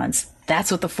the balance.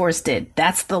 That's what the Force did.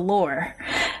 That's the lore.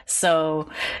 So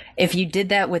if you did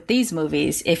that with these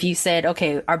movies, if you said,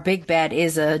 okay, our big bad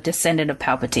is a descendant of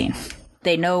Palpatine,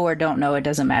 they know or don't know, it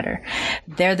doesn't matter.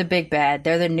 They're the big bad.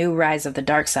 They're the new rise of the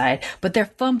dark side, but they're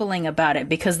fumbling about it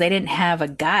because they didn't have a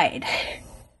guide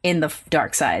in the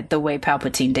dark side the way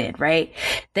Palpatine did, right?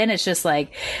 Then it's just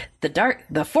like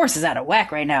the Force is out of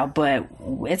whack right now, but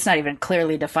it's not even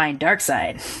clearly defined dark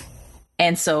side.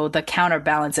 And so the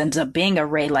counterbalance ends up being a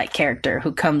Rey-like character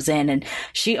who comes in, and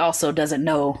she also doesn't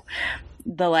know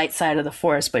the light side of the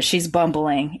Force, but she's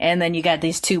bumbling. And then you got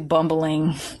these two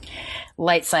bumbling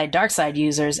light side, dark side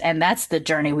users, and that's the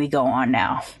journey we go on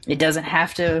now. It doesn't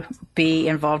have to be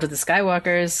involved with the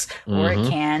Skywalkers, or it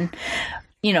can,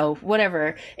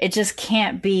 whatever. It just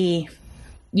can't be.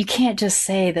 You can't just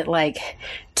say that like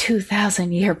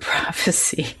 2,000-year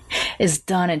prophecy is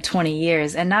done in 20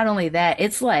 years. And not only that,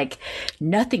 it's like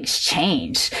nothing's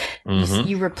changed.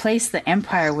 You replace the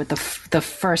Empire with the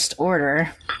First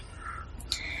Order.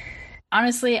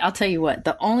 Honestly, I'll tell you what,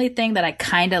 the only thing that I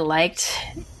kind of liked,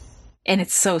 and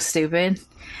it's so stupid,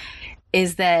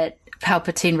 is that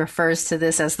Palpatine refers to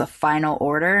this as the Final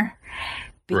Order,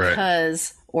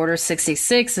 because Order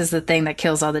 66 is the thing that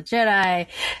kills all the Jedi.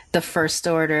 The First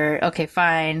Order, okay,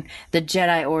 fine. The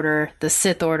Jedi Order, the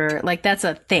Sith Order, like that's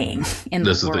a thing in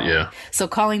the world. So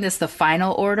calling this the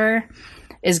Final Order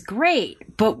is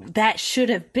great, but that should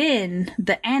have been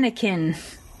the Anakin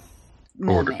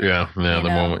moment. The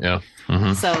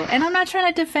moment, So, and I'm not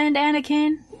trying to defend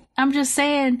Anakin. I'm just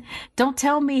saying, don't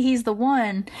tell me he's the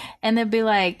one and then be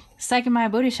like, second my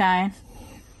booty shine.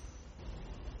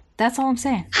 That's all I'm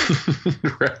saying.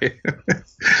 Right.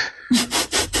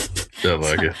 Don't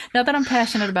like it. Not that I'm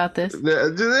passionate about this.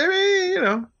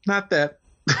 Not that.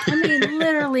 I mean,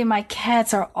 literally, my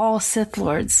cats are all Sith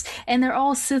Lords. And they're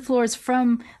all Sith Lords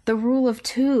from the Rule of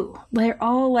Two. They're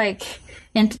all like,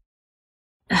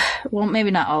 well, maybe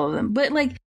not all of them, but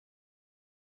like,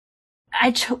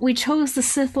 we chose the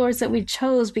Sith Lords that we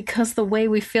chose because the way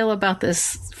we feel about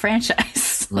this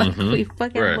franchise. Like, we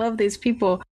fucking love these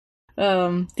people.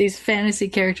 These fantasy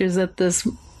characters that this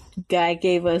guy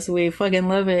gave us, we fucking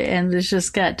love it, and it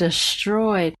just got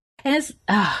destroyed. And it's,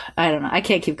 I don't know, I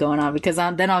can't keep going on because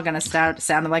then I'm gonna start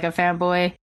sounding like a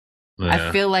fanboy. Yeah.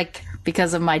 I feel like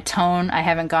because of my tone, I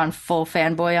haven't gone full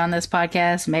fanboy on this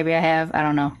podcast. Maybe I have. I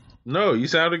don't know. No, you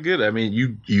sounded good. I mean,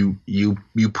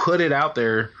 you put it out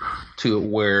there to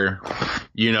where,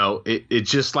 it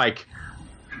just like,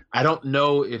 I don't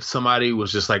know if somebody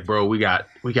was just like, bro, we got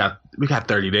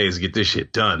 30 days to get this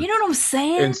shit done. You know what I'm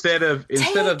saying? Instead of just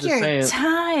saying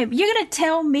time. You're gonna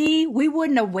tell me we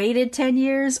wouldn't have waited 10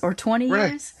 years or 20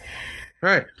 years?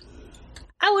 Right.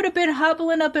 I would have been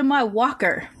hobbling up in my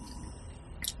walker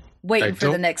waiting for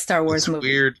the next Star Wars movie.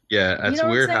 Weird. Yeah, it's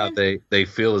weird how they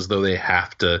feel as though they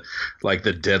have to, like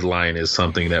the deadline is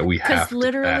something that we have to. Because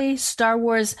literally, Star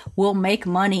Wars will make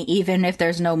money even if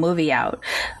there's no movie out.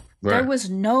 Right. There was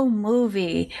no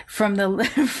movie from the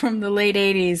late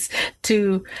 80s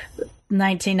to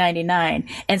 1999,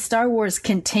 and Star Wars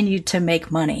continued to make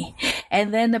money.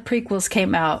 And then the prequels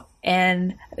came out,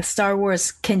 and Star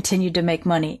Wars continued to make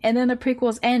money. And then the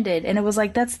prequels ended, and it was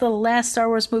like, that's the last Star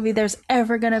Wars movie there's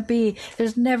ever going to be.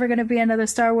 There's never going to be another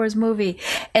Star Wars movie.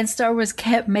 And Star Wars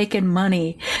kept making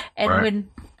money. And when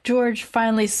George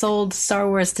finally sold Star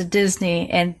Wars to Disney,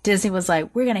 and Disney was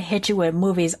like, we're going to hit you with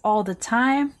movies all the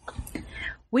time,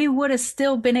 we would have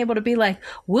still been able to be like,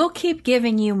 we'll keep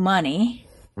giving you money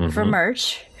for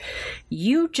merch.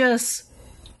 You just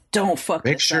don't fuck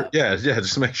this up. Yeah,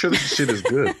 just make sure this shit is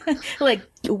good. Like,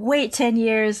 wait 10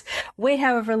 years, wait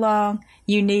however long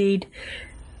you need.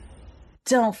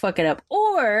 Don't fuck it up.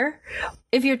 Or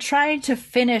if you're trying to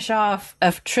finish off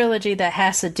a trilogy that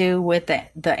has to do with the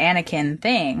Anakin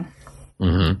thing,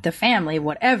 the family,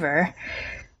 whatever,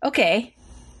 okay,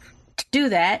 do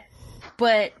that.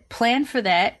 But plan for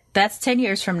that. That's 10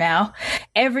 years from now.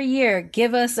 Every year,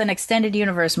 give us an extended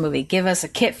universe movie. Give us a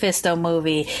Kit Fisto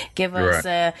movie. Give us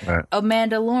a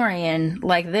Mandalorian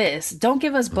like this. Don't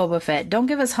give us Boba Fett. Don't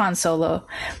give us Han Solo.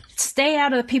 Stay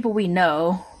out of the people we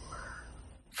know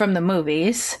from the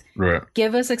movies. Right.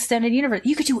 Give us extended universe.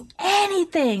 You could do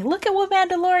anything. Look at what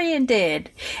Mandalorian did.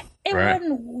 It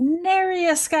wasn't nary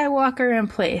a Skywalker in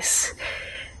place.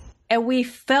 And we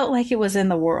felt like it was in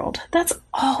the world. That's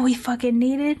all we fucking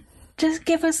needed. Just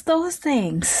give us those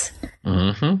things.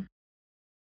 Mm-hmm.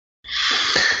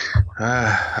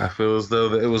 I feel as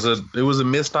though it was a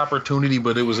missed opportunity,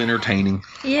 but it was entertaining.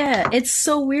 Yeah, it's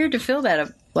so weird to feel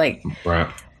that like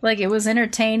it was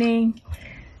entertaining.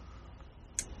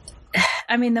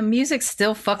 I mean, the music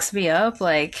still fucks me up.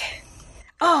 Like,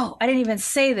 oh, I didn't even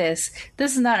say this.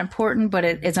 This is not important, but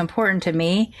it's important to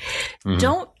me. Mm-hmm.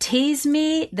 Don't tease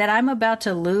me that I'm about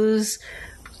to lose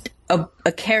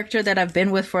a character that I've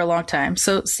been with for a long time.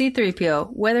 So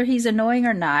C-3PO, whether he's annoying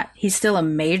or not, he's still a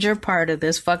major part of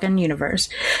this fucking universe.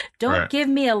 Don't give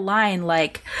me a line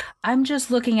like, I'm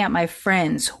just looking at my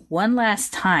friends one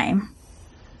last time.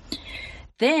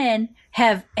 Then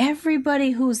have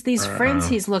everybody who's these friends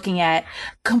he's looking at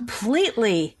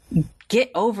completely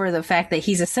get over the fact that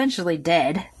he's essentially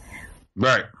dead.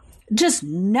 Right. Just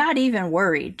not even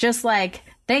worried. Just like,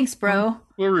 thanks, bro.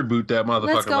 We'll reboot that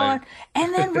motherfucker. Let's go on.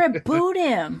 And then reboot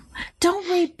him. Don't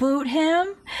reboot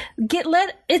him.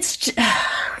 It's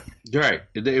right.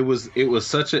 It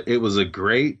was a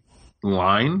great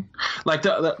line. Like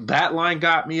that line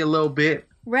got me a little bit.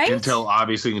 Right. Until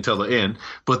the end.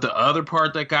 But the other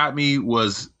part that got me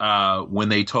was when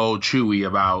they told Chewie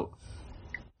about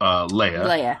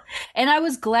Leia. And I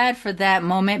was glad for that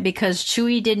moment because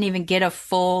Chewie didn't even get a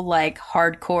full like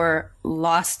hardcore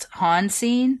lost Han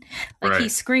scene. Like he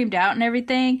screamed out and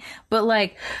everything. But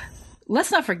like, let's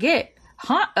not forget,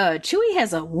 Chewie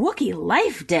has a Wookiee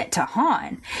life debt to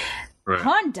Han. Right.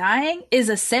 Han dying is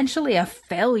essentially a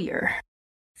failure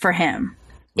for him.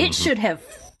 It should have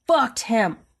fucked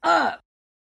him up.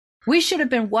 We should have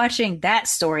been watching that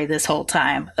story this whole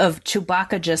time of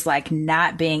Chewbacca just like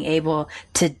not being able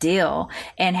to deal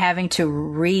and having to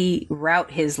reroute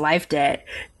his life debt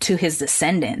to his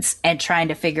descendants and trying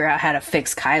to figure out how to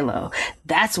fix Kylo.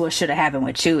 That's what should have happened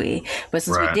with Chewie. But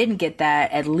since we didn't get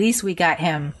that, at least we got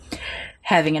him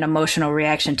having an emotional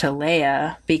reaction to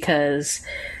Leia because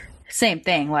same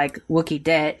thing, like Wookiee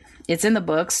debt. It's in the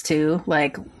books too.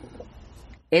 Like,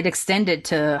 it extended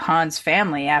to Han's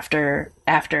family after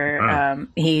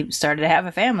he started to have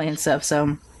a family and stuff.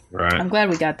 So I'm glad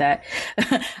we got that.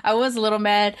 I was a little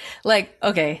mad. Like,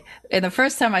 okay, and the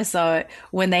first time I saw it,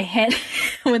 when they handed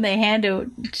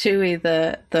Chewie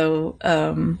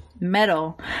the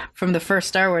medal from the first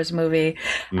Star Wars movie,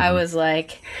 I was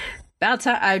like, about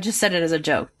time. I just said it as a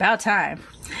joke. About time.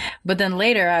 But then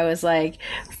later I was like,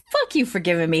 fuck you for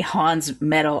giving me Han's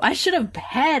medal. I should have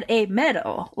had a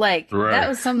medal. Like, that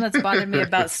was something that's bothered me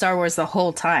about Star Wars the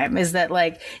whole time, is that,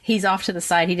 like, he's off to the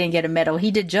side. He didn't get a medal.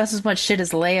 He did just as much shit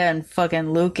as Leia and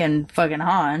fucking Luke and fucking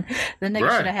Han. The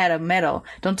nigga should have had a medal.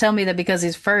 Don't tell me that because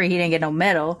he's furry, he didn't get no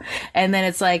medal. And then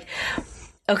it's like,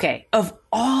 okay, of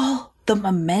all the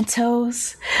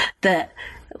mementos that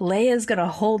Leia's gonna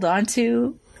hold on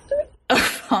to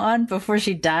of Han before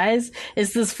she dies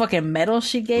is this fucking medal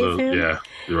she gave him. Yeah,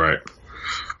 you're right.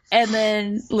 And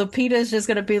then Lupita's just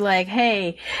gonna be like,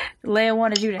 "Hey, Leia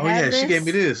wanted you to have this." Oh yeah, she gave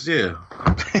me this. Yeah.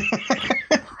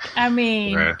 I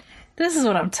mean, this is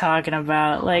what I'm talking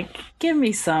about. Like, give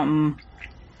me something.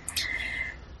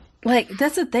 Like,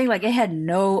 that's the thing. Like, it had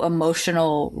no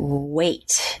emotional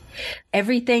weight.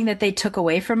 Everything that they took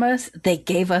away from us, they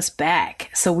gave us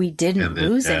back, so we didn't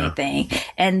lose anything.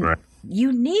 And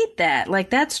you need that. Like,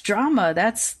 that's drama.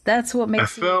 That's what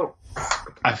makes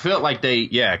I felt like they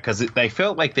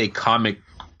felt like they comic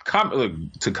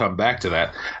to come back to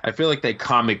that. I feel like they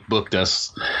comic booked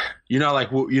us. You know,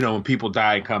 like, you know, when people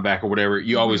die and come back or whatever,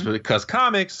 you always, because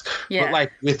comics, but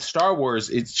like with Star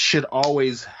Wars, it should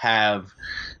always have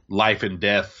life and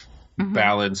death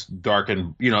balance, dark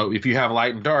and, you know, if you have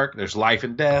light and dark, there's life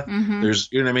and death. There's,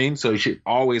 you know what I mean? So you should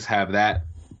always have that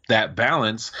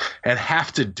balance and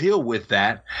have to deal with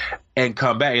that and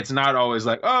come back. It's not always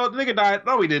like, oh, the nigga died.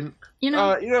 No, we didn't. You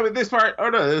know, this part. Oh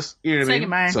no, this. You know what I mean?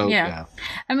 Mine. So yeah.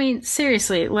 I mean,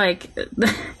 seriously, like,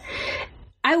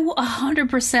 I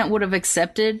 100% would have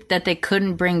accepted that they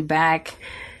couldn't bring back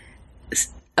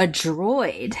a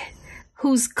droid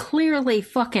who's clearly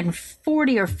fucking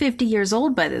 40 or 50 years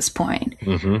old by this point.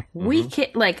 We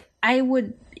can't, like, I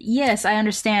would. Yes, I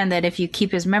understand that if you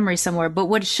keep his memory somewhere, but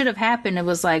what should have happened, it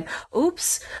was like,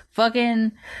 oops,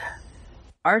 fucking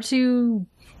R2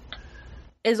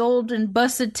 is old and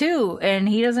busted too, and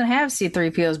he doesn't have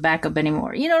C-3PO's backup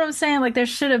anymore. You know what I'm saying? Like, there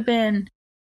should have been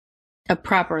a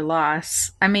proper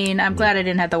loss. I mean, I'm glad I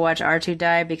didn't have to watch R2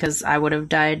 die, because I would have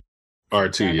died.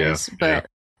 R2, yes.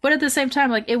 But at the same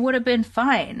time, like, it would have been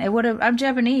fine. It would have. I'm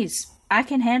Japanese. I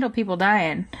can handle people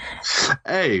dying.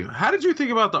 Hey, how did you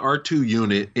think about the R2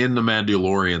 unit in The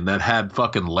Mandalorian that had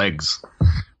fucking legs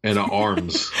and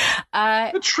arms?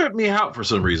 It tripped me out for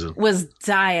some reason. Was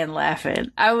dying laughing.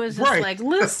 I was just like,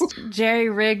 let's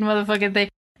jerry-rigged motherfucking thing.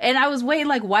 And I was waiting,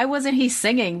 like, why wasn't he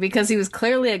singing? Because he was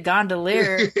clearly a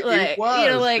gondolier. Like, was, you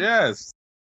know, like, yes.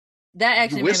 That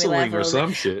actually whistling made me laugh or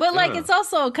some shit. But like, it's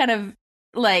also kind of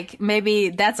like, maybe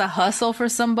that's a hustle for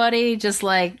somebody, just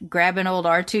like grabbing old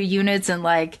R2 units and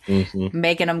like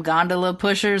making them gondola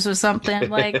pushers or something.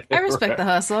 Like, I respect the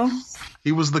hustle.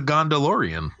 He was the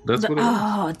Gondolorian. That's what it was.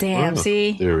 Oh, damn.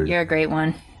 See, you're a great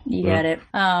one. You got it.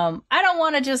 I don't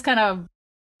want to just kind of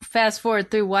fast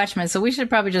forward through Watchmen, so we should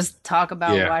probably just talk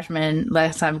about Watchmen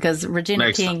last time, because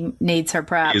Regina King needs her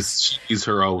props. She's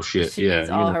her old shit. She needs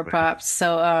all her props.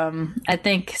 So I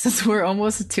think since we're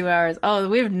almost 2 hours,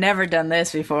 we've never done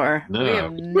this before. No, we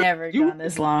have never gone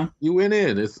this long. You went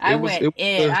in. I went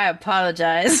in. I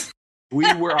apologize.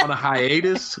 We were on a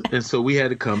hiatus, and so we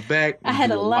had to come back. I had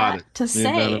a lot to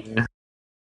say.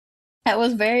 I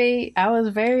was very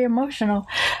emotional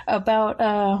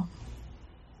about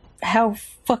how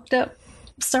fucked up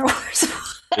Star Wars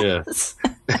was.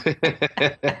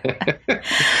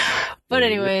 But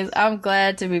anyways, I'm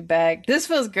glad to be back. This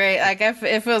feels great. Like,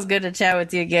 it feels good to chat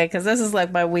with you again, because this is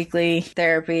like my weekly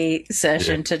therapy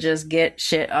session to just get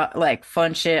shit, like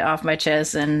fun shit off my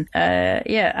chest. And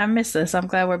I miss this. I'm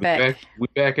glad we're back. We're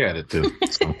back at it too.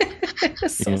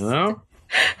 So, you know?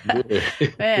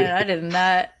 Man, I did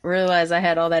not realize I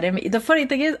had all that in me. The funny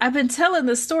thing is, I've been telling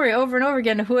this story over and over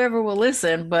again to whoever will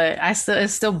listen, but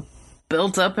it's still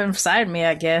built up inside me,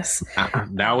 I guess.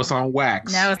 Now it's on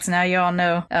wax. Now y'all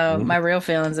know my real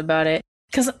feelings about it.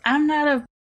 Because I'm not a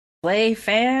Play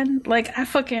fan. Like, I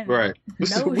fucking know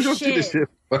we don't shit. Do this shit.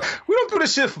 We don't do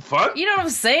this shit for fun. You know what I'm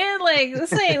saying? Like,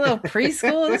 this ain't little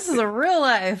preschool. This is a real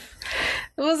life.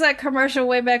 What was that commercial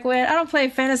way back when? I don't play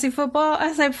fantasy football.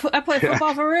 I play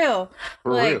football for real.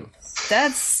 For real.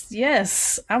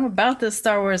 Yes. I'm about this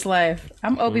Star Wars life.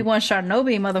 I'm Obi-Wan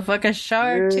Sharnobi, motherfucker.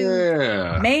 Shar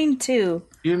 2. Main 2.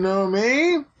 You know what I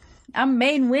mean? I'm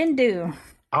Main Windu.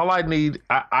 All I need,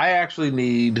 I actually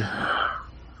need...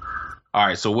 All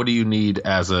right, so what do you need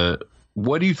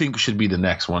what do you think should be the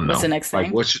next one, though? What's the next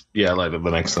thing? Like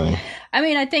the next thing. I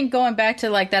mean, I think going back to,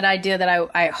 like, that idea that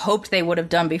I hoped they would have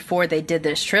done before they did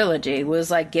this trilogy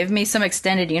was, like, give me some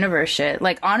extended universe shit.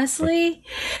 Like, honestly,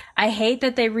 I hate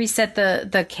that they reset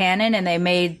the canon and they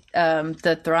made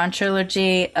the Thrawn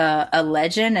trilogy a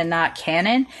legend and not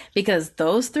canon, because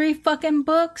those 3 fucking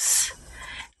books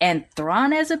and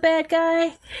Thrawn as a bad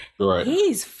guy,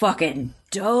 he's fucking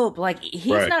dope. Like,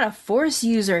 he's not a Force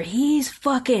user. He's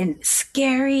fucking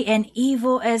scary and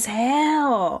evil as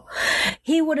hell.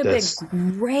 He would have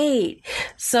been great.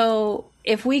 So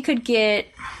if we could get,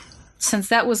 since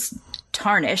that was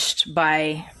tarnished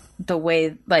by the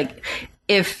way, like,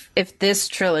 if this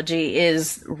trilogy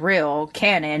is real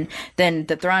canon, then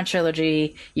the Thrawn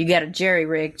trilogy, you got a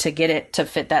jerry-rig to get it to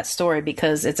fit that story,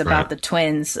 because it's about the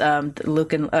twins,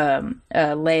 Luke and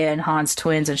Leia and Han's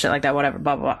twins and shit like that, whatever,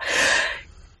 blah, blah, blah.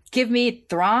 Give me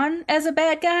Thrawn as a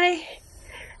bad guy.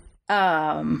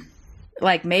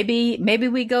 Like, maybe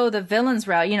we go the villains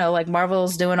route, you know, like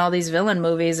Marvel's doing all these villain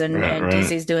movies and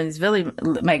DC's doing these villain,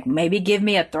 like, maybe give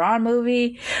me a Thrawn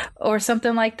movie or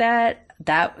something like that.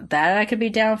 That I could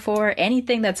be down for.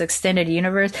 Anything that's extended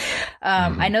universe.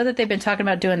 I know that they've been talking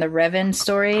about doing the Revan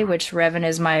story, which Revan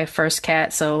is my first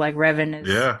cat, so, like, Revan is...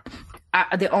 Yeah.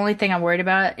 The only thing I'm worried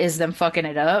about is them fucking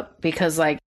it up, because,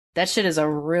 like, that shit is a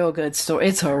real good story.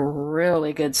 It's a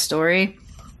really good story.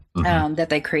 That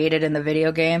they created in the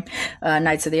video game,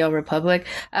 Knights of the Old Republic.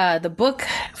 The book,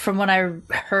 from what I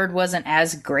heard, wasn't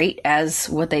as great as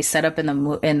what they set up in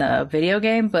the video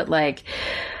game, but, like...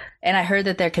 And I heard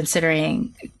that they're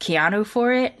considering Keanu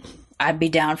for it. I'd be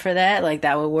down for that. Like,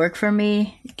 that would work for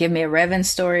me. Give me a Revan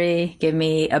story. Give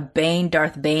me a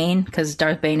Darth Bane, because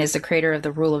Darth Bane is the creator of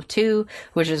the Rule of Two,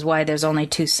 which is why there's only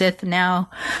 2 Sith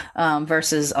now,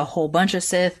 versus a whole bunch of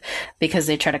Sith, because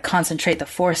they try to concentrate the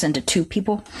Force into 2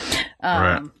 people.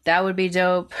 That would be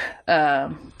dope. But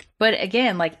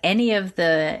again, like, any of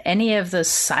the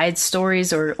side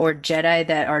stories or Jedi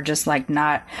that are just, like,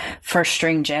 not first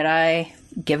string Jedi,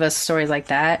 give us stories like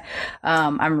that.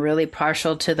 I'm really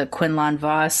partial to the Quinlan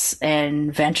Vos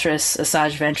and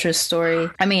Asajj Ventress story.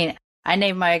 I mean, I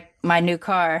named my new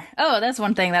car. Oh, that's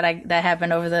one thing that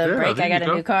happened over the break. I got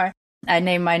a new car. I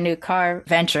named my new car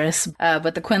Ventress.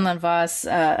 But the Quinlan Vos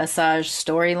Asajj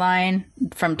storyline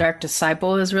from Dark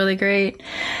Disciple is really great.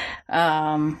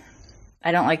 I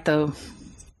don't like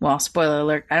spoiler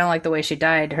alert, I don't like the way she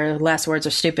died. Her last words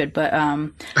are stupid, but Her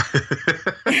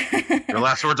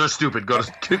last words are stupid. Go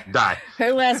to die.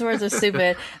 Her last words are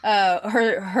stupid.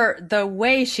 The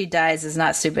way she dies is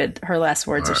not stupid. Her last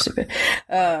words are stupid.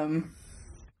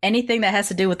 Anything that has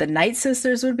to do with the Night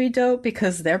Sisters would be dope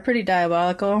because they're pretty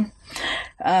diabolical.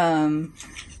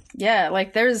 Yeah,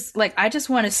 like there's like I just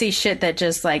want to see shit that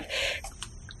just like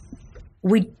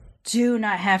we do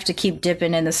not have to keep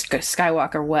dipping in the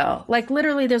Skywalker well. Like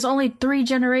literally there's only 3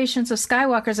 generations of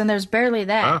Skywalkers and there's barely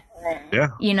that. Yeah.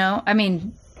 You know, I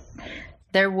mean,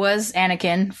 there was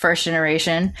Anakin, first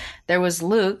generation. There was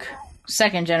Luke,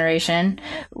 second generation.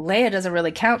 Leia doesn't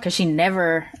really count because she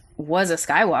never was a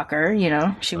Skywalker, you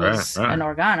know. She was an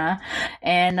Organa.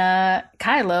 And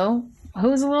Kylo,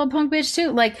 who's a little punk bitch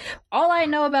too. Like, all I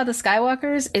know about the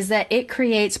Skywalkers is that it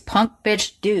creates punk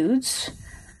bitch dudes.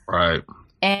 Right.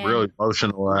 And really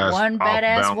emotional ass, one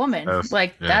badass woman.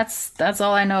 Like that's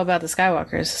all I know about the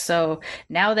Skywalkers. So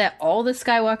now that all the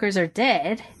Skywalkers are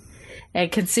dead,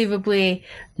 and conceivably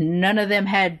none of them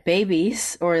had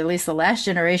babies, or at least the last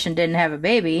generation didn't have a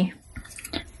baby.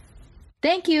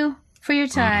 Thank you for your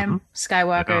time,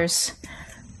 Skywalkers. Yeah.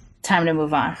 Time to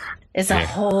move on. It's a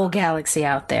whole galaxy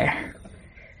out there.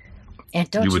 And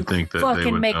don't you think that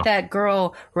fucking make that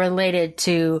girl related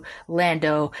to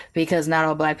Lando, because not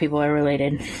all black people are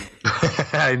related.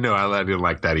 I know. I didn't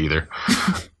like that either.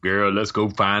 Girl, let's go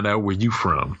find out where you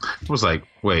from. I was like,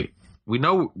 wait, we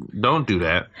know, don't do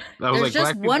that. There's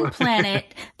just one planet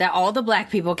that all the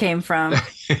black people came from,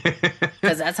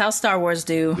 because that's how Star Wars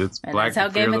do, and that's how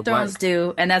Game of Thrones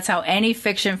do, and that's how any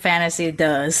fiction fantasy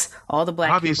does. All the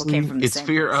black people came from the same place. It's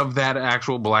fear of that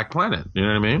actual black planet. You know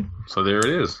what I mean? So there it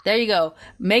is. There you go.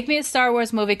 Make me a Star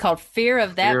Wars movie called Fear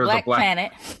of That Black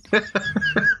Planet. And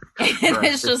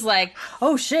it's just like,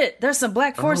 oh shit, there's some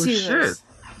black Force users. Shit.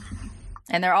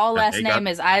 And their all last name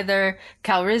is either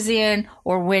Calrissian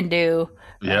or Windu.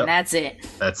 Yep. And that's it.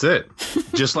 That's it.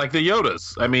 Just like the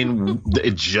Yodas. I mean,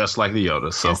 it's just like the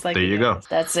Yodas. So like there you go.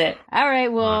 That's it. All right.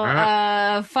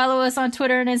 Well, follow us on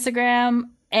Twitter and Instagram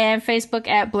and Facebook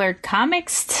at Blurred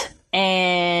Comics.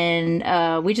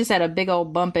 And we just had a big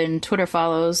old bump in Twitter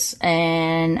follows.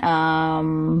 And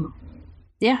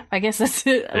yeah, I guess that's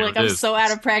it. Like, I'm so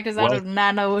out of practice, I do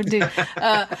not know what to do.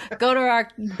 Go to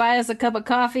buy us a cup of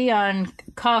coffee on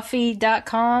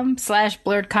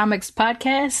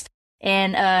coffee.com/blurredcomicspodcast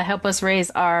and help us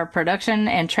raise our production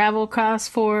and travel costs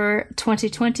for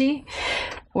 2020.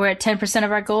 We're at 10%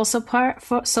 of our goal so far.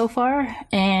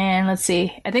 And let's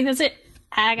see. I think that's it.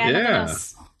 I got nothing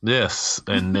else. Yes,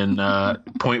 and then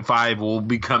 0.5 will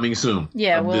be coming soon.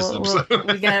 Yeah, we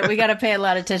got to pay a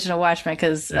lot of attention to Watchmen,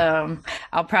 because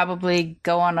I'll probably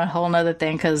go on a whole nother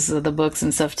thing because of the books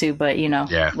and stuff too. But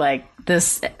like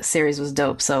this series was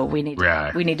dope, so we need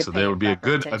to. So there would be a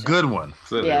good one.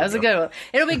 So it was a good one.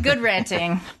 It'll be good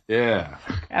ranting. Yeah,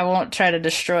 I won't try to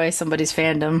destroy somebody's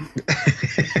fandom.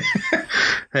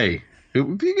 Hey.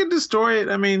 If you can destroy it,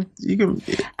 I mean, you can.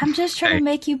 I'm just trying to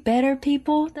make you better,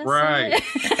 people. That's right.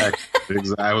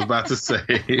 I was about to say.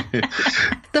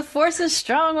 The Force is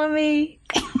strong with me.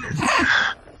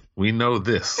 We know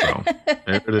this, so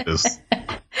there it is.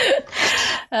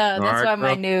 That's why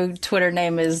my new Twitter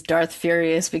name is Darth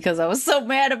Furious, because I was so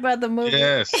mad about the movie.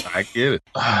 Yes, I get it.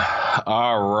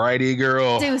 All righty,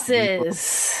 girl.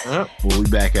 Deuces. We'll be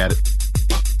back at it.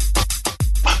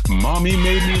 Mommy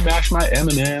made me mash my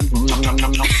M&M. Okay,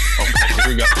 here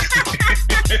we go.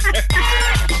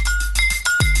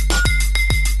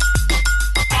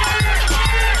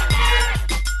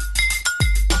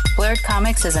 Blurred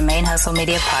Comics is a Main Hustle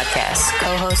Media podcast,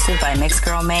 co-hosted by Mixed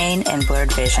Girl Maine and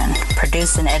Blurred Vision,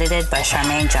 produced and edited by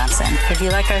Charmaine Johnson. If you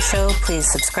like our show, please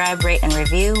subscribe, rate, and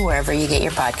review wherever you get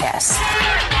your podcasts.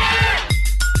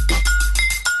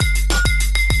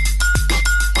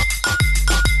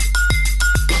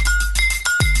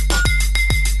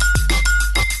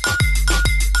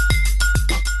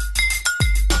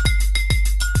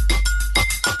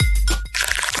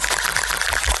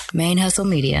 Main Hustle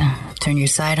Media. Turn your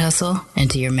side hustle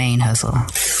into your main hustle.